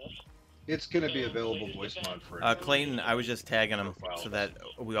 It's going to be available voice mod for Clayton, I was just tagging him so that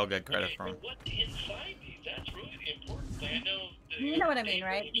we all get credit for him. You know what I mean,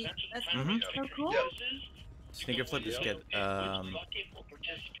 right? That's so cool. Sneaker flip, just get ammo.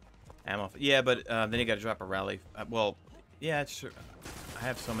 Yeah, but then you got to drop a rally. Well, yeah, it's true. I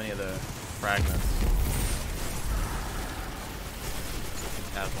have so many of the fragments.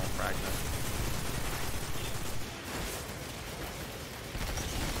 Phantasmal fragments.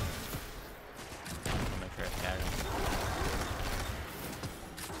 I'll make sure I tag him.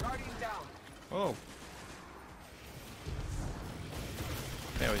 Oh.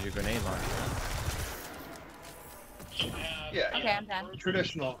 That was your grenade launcher. Yeah. Okay, I'm done.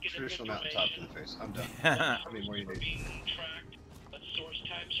 Traditional mountaintop to the face. I'm done. I mean, what do you need?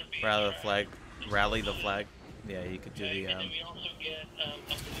 Rally the flag. Yeah, you could do the.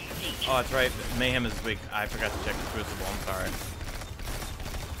 Oh, that's right. Mayhem is this week. I forgot to check the Crucible. I'm sorry.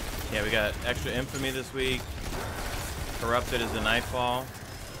 Yeah, we got extra infamy this week. Corrupted is the Nightfall,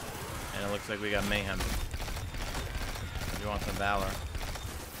 and it looks like we got Mayhem. If you want some valor,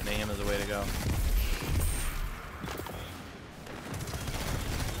 Mayhem is the way to go.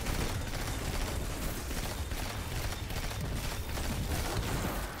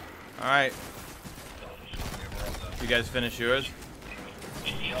 All right. You guys finish yours?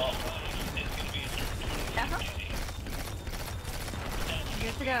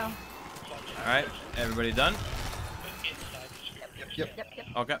 Good to go. All right. Everybody done? Yep.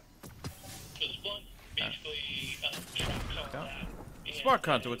 Okay. Smart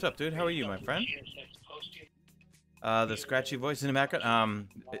Conto, what's up, dude? How are you, my friend? The scratchy voice in the background.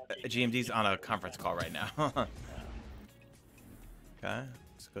 GMD's on a conference call right now. Okay.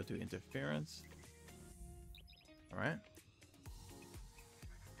 Let's go do interference. All right.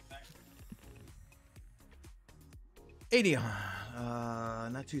 Adion.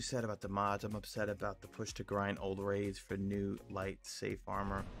 Not too sad about the mods. I'm upset about the push to grind old raids for new light safe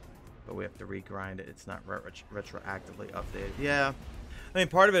armor, but we have to regrind it. It's not retroactively updated. Yeah. I mean,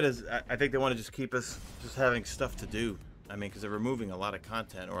 part of it is I think they want to just keep us just having stuff to do. I mean, because they're removing a lot of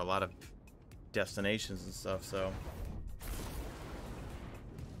content or a lot of destinations and stuff, so.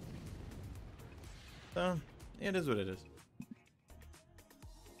 So, it is what it is.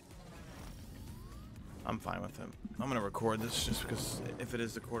 I'm fine with him. I'm gonna record this just because if it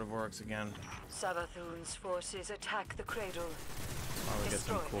is the Court of Oryx again, Savathun's forces attack the cradle. I'll get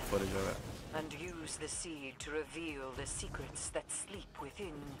some cool footage of it. And use the seed to reveal the secrets that sleep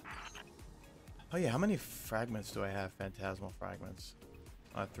within. Oh yeah, how many fragments do I have? Phantasmal fragments.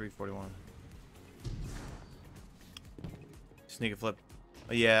 341. Sneak a flip.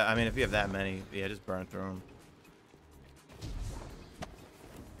 Oh, yeah, I mean, if you have that many, yeah, just burn through them.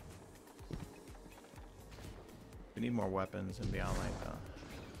 We need more weapons and Beyond Light, though.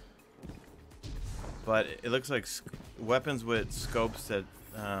 But it looks like weapons with scopes that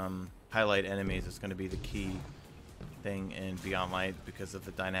highlight enemies is going to be the key thing in Beyond Light because of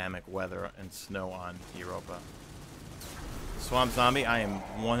the dynamic weather and snow on Europa. Swamp Zombie, I am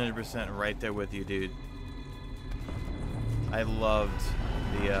 100% right there with you, dude. I loved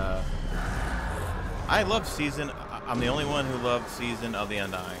the I love Season. I'm the only one who loved Season of the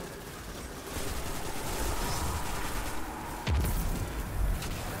Undying.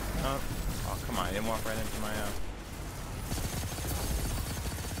 Oh, come on, I didn't walk right into my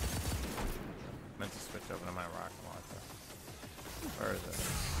meant to switch over to my rocket launcher. Where is it?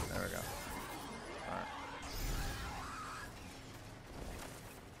 There we go. Alright.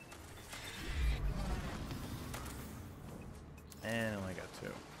 And I only got 2.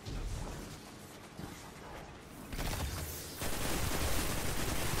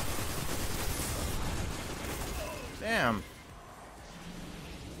 Damn.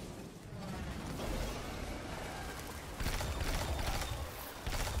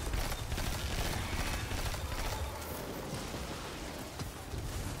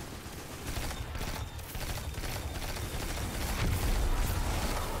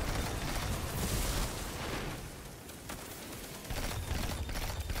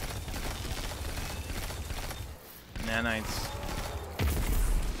 Nanites.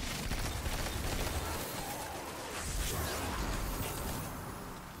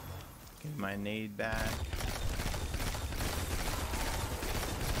 Give my nade back.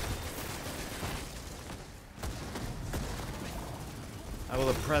 I will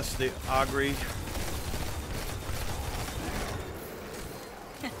oppress the augury.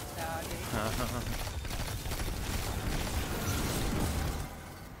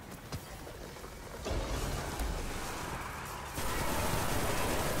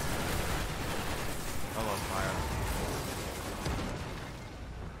 I love fire.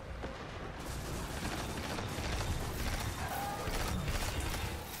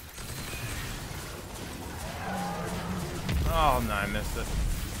 Oh no, I missed it.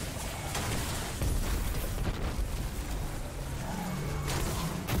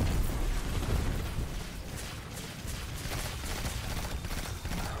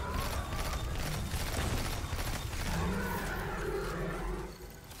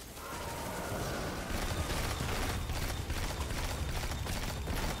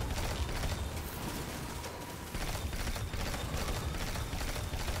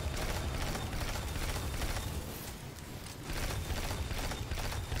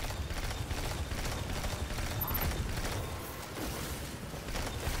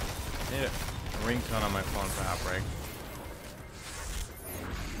 Need a ringtone on my phone for Outbreak.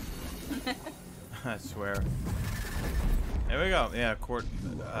 I swear. There we go. Yeah, court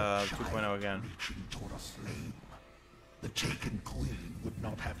 2.0 again. The taken queen would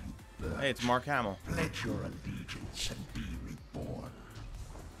not have you burn. Hey, it's Mark Hamill. Pledge your allegiance and be reborn.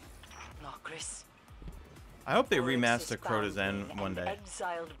 Nokris. I hope they Oryx remaster is Crota's bound End one an day.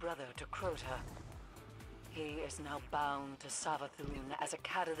 exiled brother to Crota. He is now bound to Savathun as a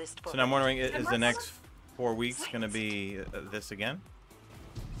catalyst for. So now I'm wondering, is the next 4 weeks gonna be this again?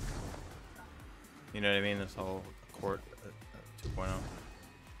 You know what I mean? This whole court 2.0.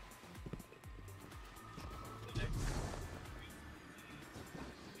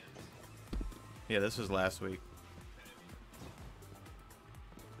 Yeah, this was last week.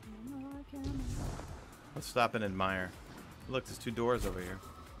 Let's stop and admire. Look, there's 2 doors over here.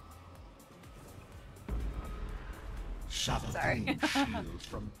 Sorry. Shield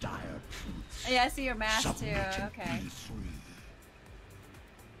from dire truths. Yeah, I see your mask too. Submit and Okay. be free.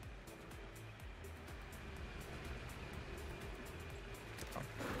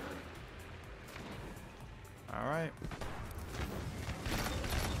 All right.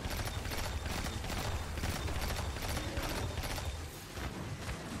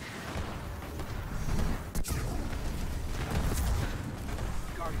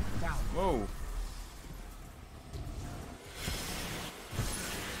 Whoa.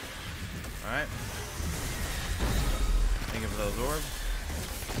 All right. Thank you for those orbs.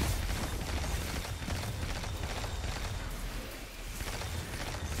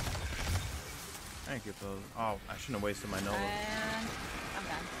 Thank you for those. Oh, I shouldn't have wasted my Nova. And I'm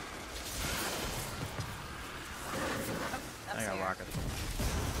done. Oh, I got rockets.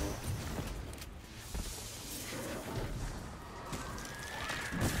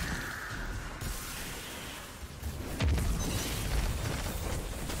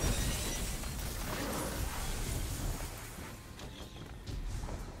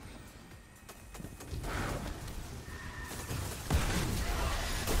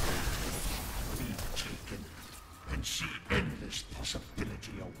 Be taken and see endless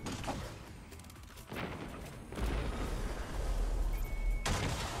possibility awaiting.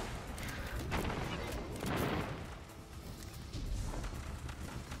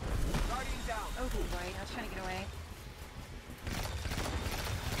 Oh boy, I was trying to get away.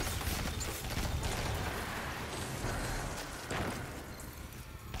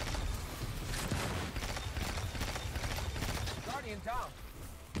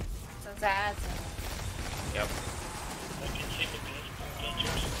 So sad. Yep.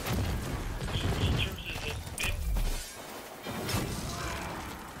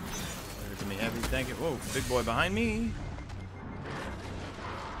 There's me heavy. Thank you. Whoa, big boy behind me.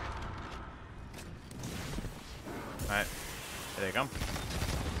 All right, here they come.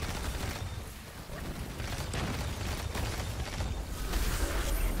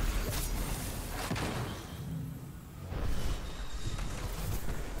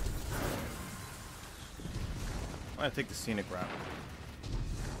 I'm gonna take the scenic route.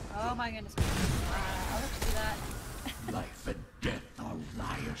 Oh my goodness. I'll let you do that. Life and death are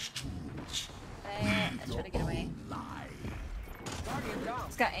liars' tools. I try to get away. Lie.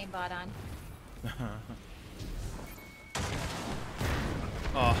 It's got aimbot on.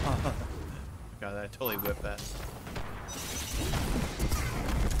 Oh, God, I totally whipped that.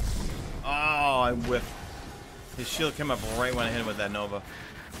 Oh, I whipped. His shield came up right when I hit him with that Nova. Uh-oh.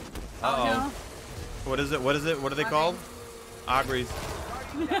 Oh no. What is it? What is it? What are they called? Auguries.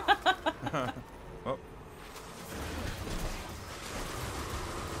 Oh.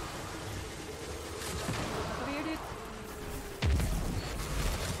 Over here, dude.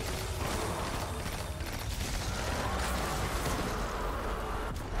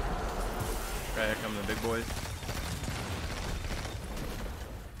 big boys.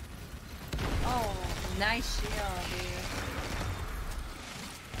 Oh, nice shield, dude.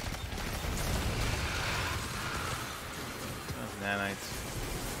 Those nanites.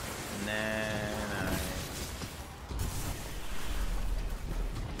 Nanites.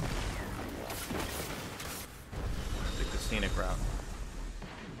 Take the scenic route.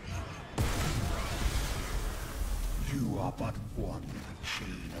 You are but one in a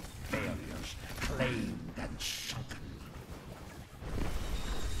chain of failures, claimed and sunken.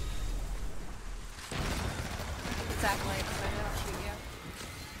 Exactly. So I don't shoot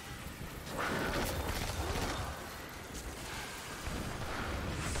you.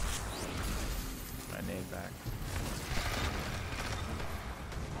 My nade back.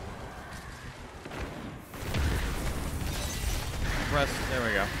 Press. There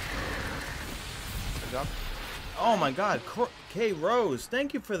we go. Good job. Oh my God, K Rose,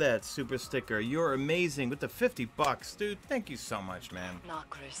 thank you for that super sticker. You're amazing with the $50, dude. Thank you so much, man.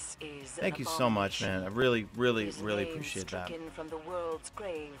 Nokris is Thank an you so much, man. I really, really, His really name appreciate that. stricken from the world's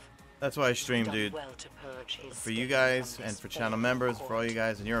grave. That's why I stream, Done dude. well to purge his For you stain guys from and this for channel failed members, for all court. you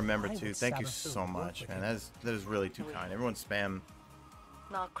guys, and you're a member I too. would Thank you Sabbath so work much, with man. him. That is really too kind. Everyone spam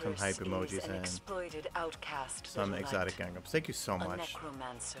Nokris hype emojis is an and exploited outcast some little exotic knight, gangups. Thank you so a much.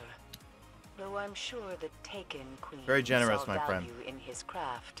 necromancer. Though I'm sure the Taken Queen Very generous, saw my friend. value in his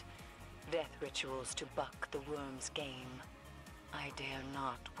craft, death rituals to buck the worm's game. I dare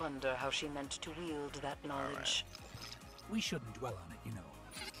not wonder how she meant to wield that knowledge. We shouldn't dwell on it, you know.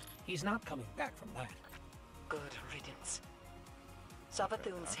 He's not coming back from that. Good riddance.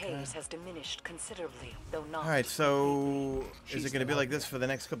 Savathun's haze has diminished considerably, though not. All right, so is it going to be like this for the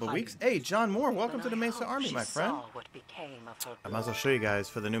next couple of weeks? Hey, John Moore, welcome to the Mesa Army, my friend. What became of her I might as well show you guys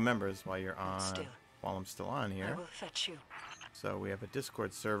for the new members while you're on, Still, while I'm still on I here. will fetch you. So we have a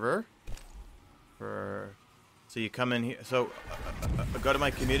Discord server for. So you come in here. So go to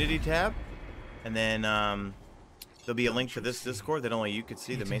my community tab, and then there'll be a link to this Discord that only you could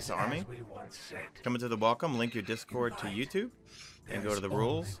see. The Mesa Army. Come into the welcome. Link your Discord to YouTube, and go to the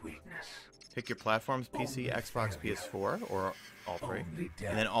rules. Pick your platforms: PC, Xbox, PS4, or all three,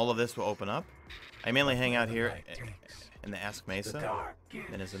 and then all of this will open up. I mainly hang out here in the Ask Mesa.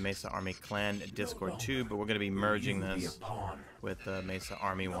 Then there's a Mesa Army Clan Discord too, but we're going to be merging this with the Mesa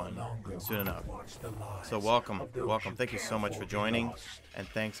Army one soon enough. So welcome, welcome. Thank you so much for joining, and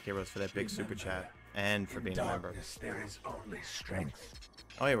thanks, Kairos, for that big super chat and for being a member.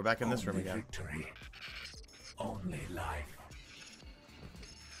 Oh yeah, we're back in this room again. Only life.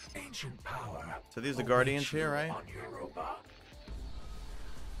 Ancient power. So these are the Guardians here, right?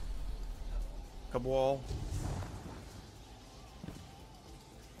 Cabal.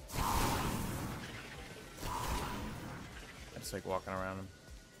 I just like walking around them.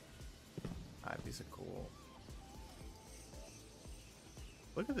 Alright, these are cool.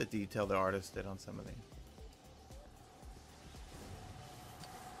 Look at the detail the artist did on some of these.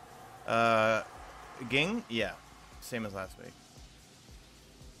 Ging? Yeah. Same as last week.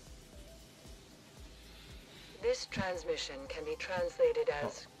 This transmission can be translated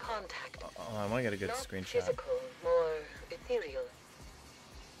as contact. I want to get a good Not screenshot. physical, more ethereal,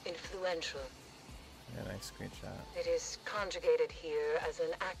 influential. Yeah, nice screenshot. It is conjugated here as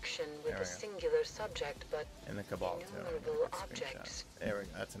an action with There a we go. singular subject, but And the Cabal too. innumerable Good screenshot. objects. There we go.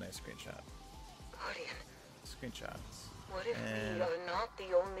 That's a nice screenshot. Guardian, Screenshots. what if And- we are not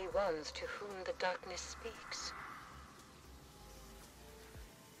the only ones to whom the darkness speaks?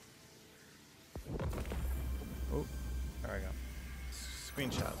 Oh, there we go.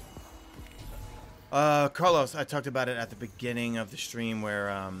 Screenshot. Carlos, I talked about it at the beginning of the stream where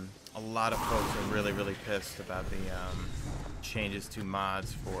a lot of folks are really, really pissed about the changes to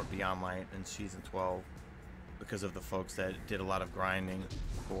mods for Beyond Light in Season 12 because of the folks that did a lot of grinding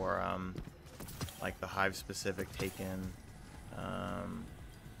for like the Hive-specific Taken,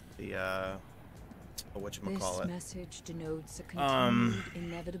 whatchamacallit. This message denotes a continued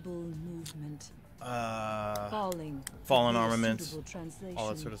inevitable movement. Fallen armaments, all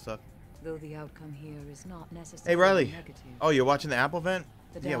that sort of stuff. Though the outcome here is not Hey necessarily Riley, negative. oh, you're watching the Apple vent?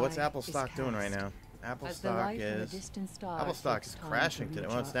 The Yeah, what's die Apple is stock doing right cast. now? Apple As the stock light from a is distant star Apple stock takes is time crashing to today. reach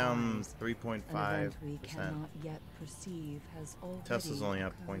Well, it's our down eyes, 3.5%. an event we cannot yet perceive has already Tesla's only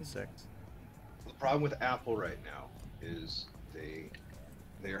up occurred. 0.6. The problem with Apple right now is they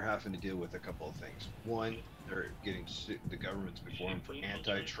are having to deal with a couple of things. One, they're getting the government's before them for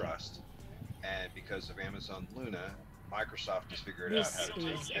antitrust, and because of Amazon Luna, Microsoft has figured out how to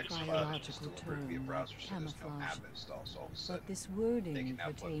take X files and still work via browser, so there's no app install. So all of a sudden, But this they wording can now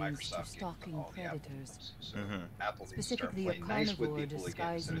put pertains to Microsoft games on stalking all the Apple predators. ones. So Apple needs to start Specifically, a playing nice with carnivore people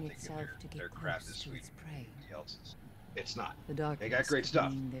again instead disguising of thinking itself to their get crap close is to sweet. its prey. Everybody else's. It's not. The They darkness got great could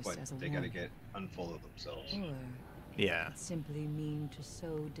stuff, mean this but as a they got to warning. get unfull of themselves. Or Yeah. it simply mean to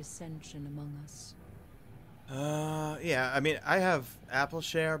sow dissension among us. Yeah, I mean, I have Apple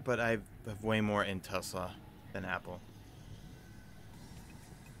share, but I have way more in Tesla than Apple.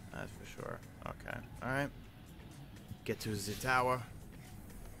 That's for sure. Okay. All right. Get to the tower.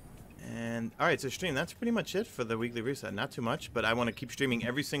 And, all right, so stream, that's pretty much it for the weekly reset. Not too much, but I want to keep streaming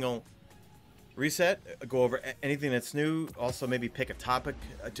every single reset, go over anything that's new. Also, maybe pick a topic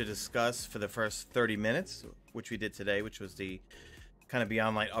to discuss for the first 30 minutes, which we did today, which was the kind of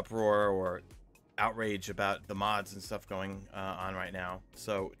Beyond Light uproar or outrage about the mods and stuff going on right now.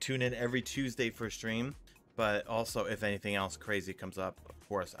 So tune in every Tuesday for a stream, but also if anything else crazy comes up, of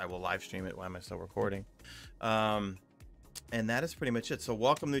course I will live stream it while I'm still recording. And that is pretty much it. So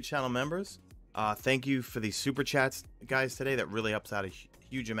welcome new channel members. Thank you for the super chats, guys, today. That really helps out a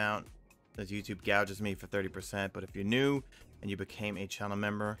huge amount, as YouTube gouges me for 30%. But if you're new and you became a channel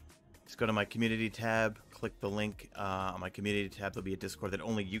member, just go to my community tab, click the link on my community tab. There'll be a Discord that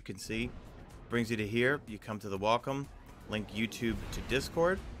only you can see. Brings you to here. You come to the welcome, link YouTube to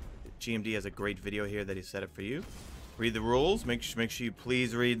Discord. GMD has a great video here that he set up for you. Read the rules. Make sure you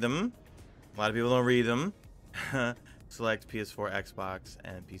please read them. A lot of people don't read them. Select PS4, Xbox,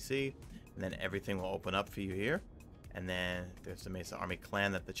 and PC, and then everything will open up for you here. And then there's the Mesa Army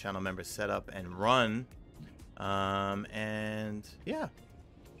clan that the channel members set up and run. And yeah,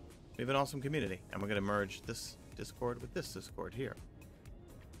 we have an awesome community, and we're gonna merge this Discord with this Discord here.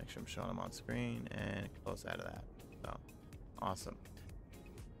 Make sure I'm showing them on screen and close out of that. So awesome.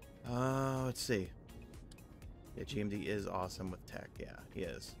 Let's see. Yeah, GMD is awesome with tech. Yeah, he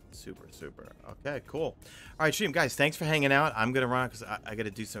is super. Okay, cool. All right, stream guys, thanks for hanging out. I'm gonna run because I got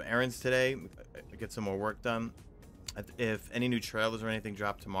to do some errands today, get some more work done. If any new trailers or anything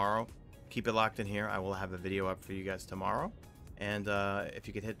drop tomorrow, keep it locked in here. I will have a video up for you guys tomorrow. And if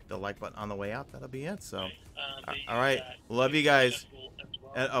you could hit the like button on the way out, that'll be it. So, all right, love you guys.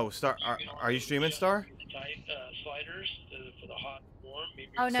 And, oh, Star, are you streaming, Star?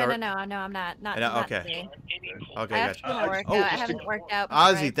 Oh no, Star? no, I'm not. Okay. Today. Okay, I have gotcha. to do my workout. I haven't worked out.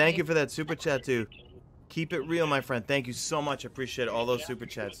 Ozzy, thank you for that super chat too. Keep it real, my friend. Thank you so much. Appreciate all those super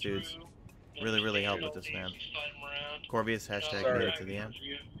chats, dudes. Really help with this, man. Corvius hashtag made it to the end.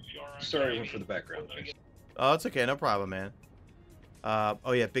 Sorry for the background. Oh, it's okay, no problem, man.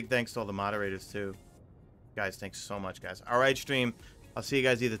 Oh yeah, big thanks to all the moderators too, guys. Thanks so much, guys. All right, stream. I'll see you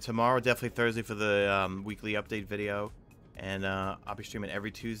guys either tomorrow, definitely Thursday for the weekly update video, and I'll be streaming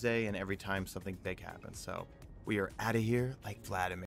every Tuesday and every time something big happens. So we are out of here like Vladimir.